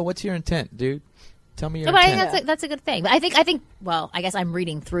 I'm like, yo, what's your intent, dude? Tell me your No, but I think intent. that's a good thing. But I think. Well, I guess I'm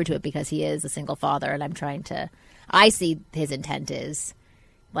reading through to it because he is a single father, and I'm trying to. I see his intent is,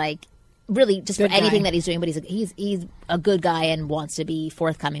 like, really just Good for anything guy. that he's doing. But he's a good guy and wants to be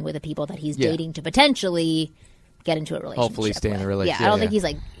forthcoming with the people that he's Yeah. dating to potentially get into a relationship. Hopefully stay in the relationship. Yeah, I don't think he's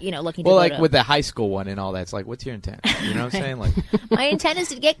like, looking to Well, go like to- with the high school one and all that, it's like, what's your intent? You know what I'm saying? Like, My intent is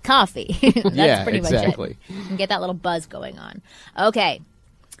to get coffee. That's Yeah, pretty exactly. much it. And get that little buzz going on. Okay.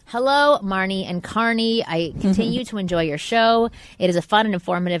 Hello, Marnie and Carney. I continue to enjoy your show. It is fun and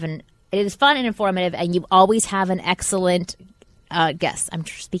informative, and you always have an excellent guest. I'm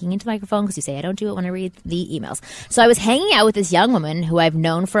speaking into the microphone because you say I don't do it when I read the emails. So I was hanging out with this young woman who I've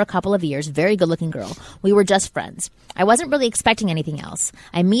known for a couple of years, very good-looking girl. We were just friends. I wasn't really expecting anything else.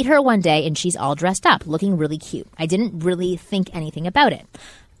 I meet her one day, and she's all dressed up, looking really cute. I didn't really think anything about it.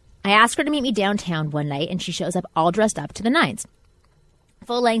 I asked her to meet me downtown one night, and she shows up all dressed up to the nines.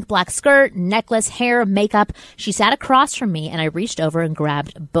 Full-length black skirt, necklace, hair, makeup. She sat across from me, and I reached over and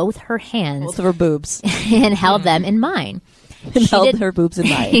grabbed both her hands. Both of her boobs. And held them in mine. And held her boobs in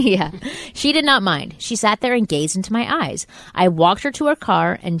mine. Yeah. She did not mind. She sat there and gazed into my eyes. I walked her to her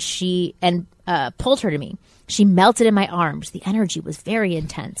car, and pulled her to me. She melted in my arms. The energy was very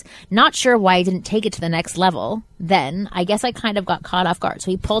intense. Not sure why I didn't take it to the next level then. I guess I kind of got caught off guard.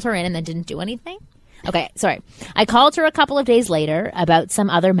 So he pulled her in and then didn't do anything? Okay, sorry. I called her a couple of days later about some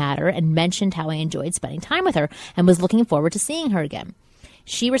other matter and mentioned how I enjoyed spending time with her and was looking forward to seeing her again.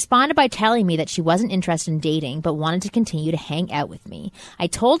 She responded by telling me that she wasn't interested in dating but wanted to continue to hang out with me. I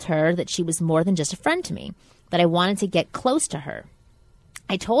told her that she was more than just a friend to me, that I wanted to get close to her.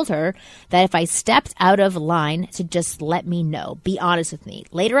 I told her that if I stepped out of line to just let me know, be honest with me.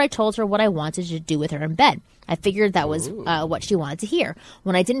 Later, I told her what I wanted to do with her in bed. I figured that was what she wanted to hear.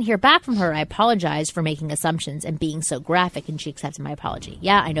 When I didn't hear back from her, I apologized for making assumptions and being so graphic, and she accepted my apology.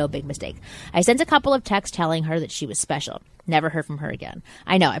 Yeah, I know, big mistake. I sent a couple of texts telling her that she was special. Never heard from her again.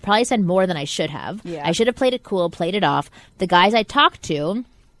 I know, I probably said more than I should have. Yeah. I should have played it cool, played it off. The guys I talked to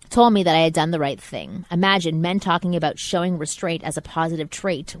told me that I had done the right thing. Imagine men talking about showing restraint as a positive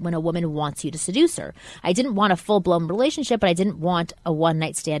trait when a woman wants you to seduce her. I didn't want a full-blown relationship, but I didn't want a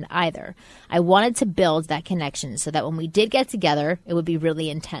one-night stand either. I wanted to build that connection so that when we did get together, it would be really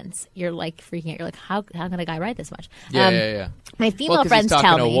intense. You're like freaking out. You're like, how can a guy write this much? yeah. My female 'cause friends he's talking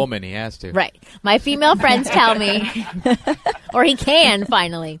tell to me. a woman, he has to. Right. My female friends tell me, or he can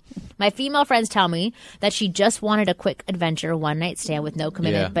finally. My female friends tell me that she just wanted a quick adventure, one-night stand with no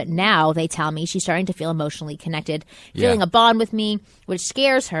commitment, Yeah. but now they tell me she's starting to feel emotionally connected, feeling Yeah. a bond with me, which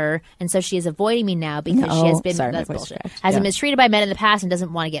scares her, and so she is avoiding me now because she has been sorry, my that's voice bullshit. cracked. Has been Yeah. mistreated by men in the past and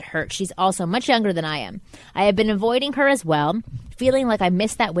doesn't want to get hurt. She's also much younger than I am. I have been avoiding her as well, feeling like I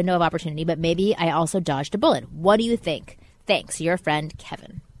missed that window of opportunity, but maybe I also dodged a bullet. What do you think? Thanks, your friend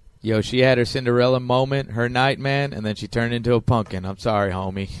Kevin. Yo, she had her Cinderella moment, her night, man, and then she turned into a pumpkin. I'm sorry,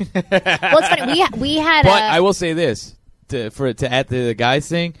 homie. Well, it's funny. We had. But I will say this to add to the guys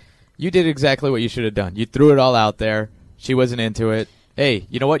thing, you did exactly what you should have done. You threw it all out there. She wasn't into it. Hey,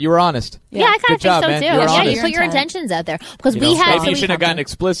 you know what? You were honest. Yeah, I kind Good of think job, so man. too. You were Yeah, honest. you put your intentions out there because we had. Maybe you shouldn't have gotten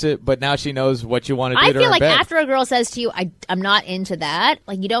explicit, but now she knows what you want to do I to feel her like in bed. after a girl says to you, "I'm not into that,"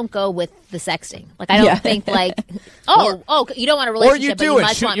 like you don't go with the sexting. Like I don't think like, you don't want a or relationship, you but do you it,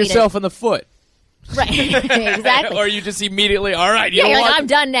 must shoot want me yourself in the foot. to. Right, exactly. Or you just immediately, all right, you Yeah, know you're what? like, I'm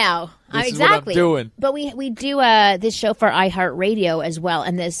done now. This is Exactly. what I'm doing. But we do this show for iHeartRadio as well,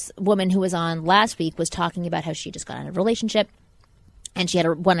 and this woman who was on last week was talking about how she just got out of a relationship, and she had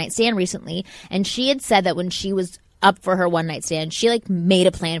a one-night stand recently, and she had said that when she was up for her one-night stand, she like made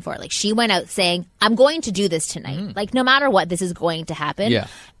a plan for it. Like she went out saying, I'm going to do this tonight. Like no matter what, this is going to happen. Yeah.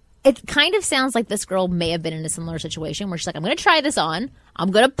 It kind of sounds like this girl may have been in a similar situation where she's like, I'm going to try this on. I'm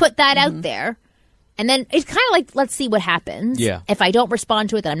going to put that out there. And then it's kind of like, let's see what happens. Yeah. If I don't respond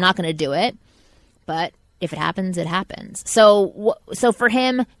to it, then I'm not going to do it. But if it happens, it happens. So for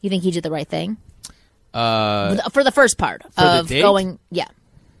him, you think he did the right thing? For the first part the of date? going, yeah.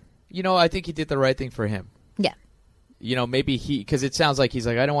 You know, I think he did the right thing for him. Yeah. You know, maybe because it sounds like he's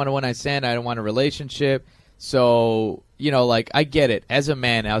like, I don't want a one-night stand. I don't want a relationship. So, you know, like, I get it. As a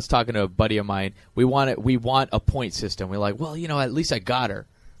man, I was talking to a buddy of mine. We want a point system. We're like, well, you know, at least I got her,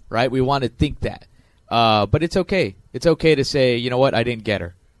 right? We want to think that. But it's okay. It's okay to say, you know what, I didn't get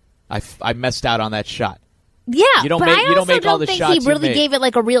her. I messed out on that shot. Yeah, You don't but make- I you also don't make all the think shots he you really make. gave it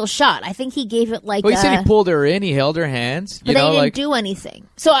like a real shot. I think he gave it like Well, he said he pulled her in. He held her hands. but You know, they didn't like, do anything.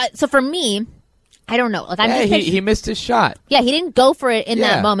 So for me, I don't know. Like I'm yeah, just he missed his shot. Yeah, he didn't go for it in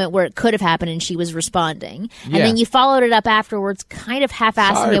Yeah. that moment where it could have happened and she was responding. And Yeah. then you followed it up afterwards, kind of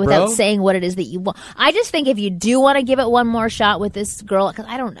half-assing Sorry, it without bro. saying what it is that you want. I just think if you do want to give it one more shot with this girl, because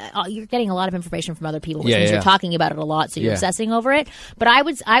I don't know, you're getting a lot of information from other people, which Yeah, means yeah. you're talking about it a lot, so you're Yeah. obsessing over it. But I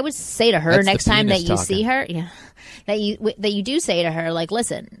would say to her That's the next time that penis you talking. see her, that you do say to her, like,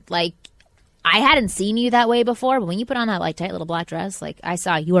 listen, like, I hadn't seen you that way before, but when you put on that like tight little black dress, like I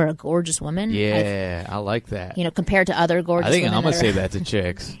saw you are a gorgeous woman. Yeah, I like that. You know, compared to other gorgeous I think women. I'm going to say that to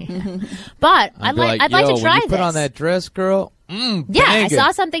chicks. But I'd I'd like to "Yo, try when you this. put on that dress, girl. Yeah, bang I it."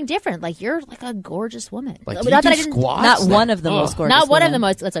 saw something different. Like you're like a gorgeous woman. Like, Not do you that do I didn't- squats? Not Like, one of the most gorgeous. Not one of women. the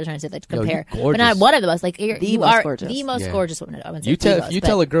most. That's what I'm trying to say. Like Yo, you're compare, but gorgeous. not one of the most. Like you most are gorgeous. the most Yeah. gorgeous woman. I wouldn't say You tell the if most, you but-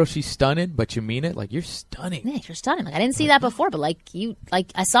 tell a girl she's stunning, but you mean it, like you're stunning. Yeah, you're stunning. Like I didn't see that before, but like you,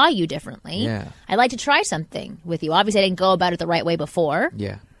 like I saw you differently. Yeah. I'd like to try something with you. Obviously, I didn't go about it the right way before.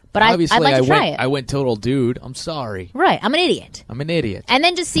 Yeah, But I'd obviously like to try went. it. I went total dude. I'm sorry. Right, I'm an idiot. I'm an idiot. And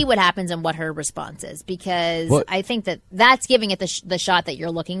then just see what happens and what her response is, because What- I think that that's giving it the shot that you're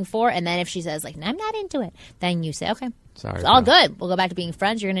looking for. And then if she says like, I'm not into it, then you say, okay, Sorry, it's all bro. good. We'll go back to being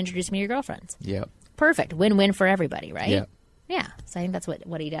friends. You're gonna introduce me to your girlfriends. Yep. Perfect, win-win for everybody, right? Yep. Yeah, so I think that's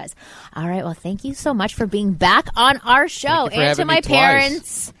what he does. All right, well, thank you so much for being back on our show, Thank you for and to having me my twice.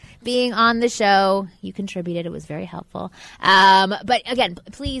 parents being on the show. You contributed; it was very helpful. But again,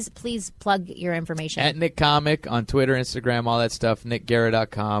 please plug your information. At Nick Comic on Twitter, Instagram, all that stuff.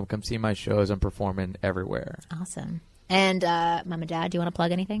 NickGarrett.com. Come see my shows. I'm performing everywhere. Awesome. And Mom and Dad, do you want to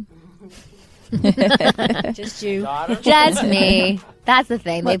plug anything? Just you. Just me. That's the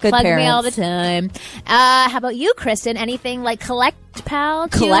thing. They What good plug me all the parents. time. How about you, Kristen? Anything like Collect Pal?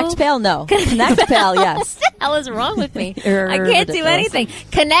 too? Collect Pal? No. Connect Pal, yes. What the hell is wrong with me? You're I can't do ridiculous. anything.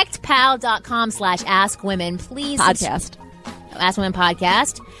 ConnectPal.com/AskWomen. Please. Podcast. Ask Women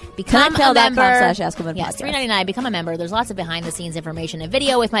Podcast. Become a ConnectPal.com member. /Ask Women Yes, Podcast. $3.99. Become a member. There's lots of behind the scenes information and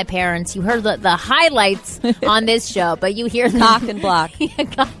video with my parents. You heard the highlights on this show, but you hear the Cock and block. lots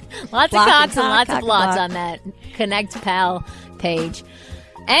of Block cocks and and cock, lots cock of and blocks block. on that Connect Pal page.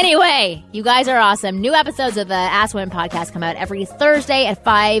 Anyway, you guys are awesome. New episodes of the Ask Women podcast come out every Thursday at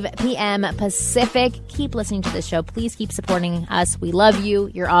 5 p.m. Pacific. Keep listening to this show. Please keep supporting us. We love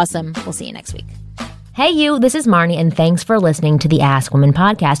you. You're awesome. We'll see you next week. Hey, you, this is Marnie, and thanks for listening to the Ask Women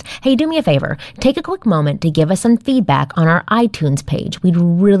podcast. Hey, do me a favor. Take a quick moment to give us some feedback on our iTunes page. We'd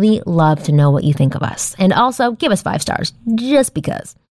really love to know what you think of us. And also, give us 5 stars, just because.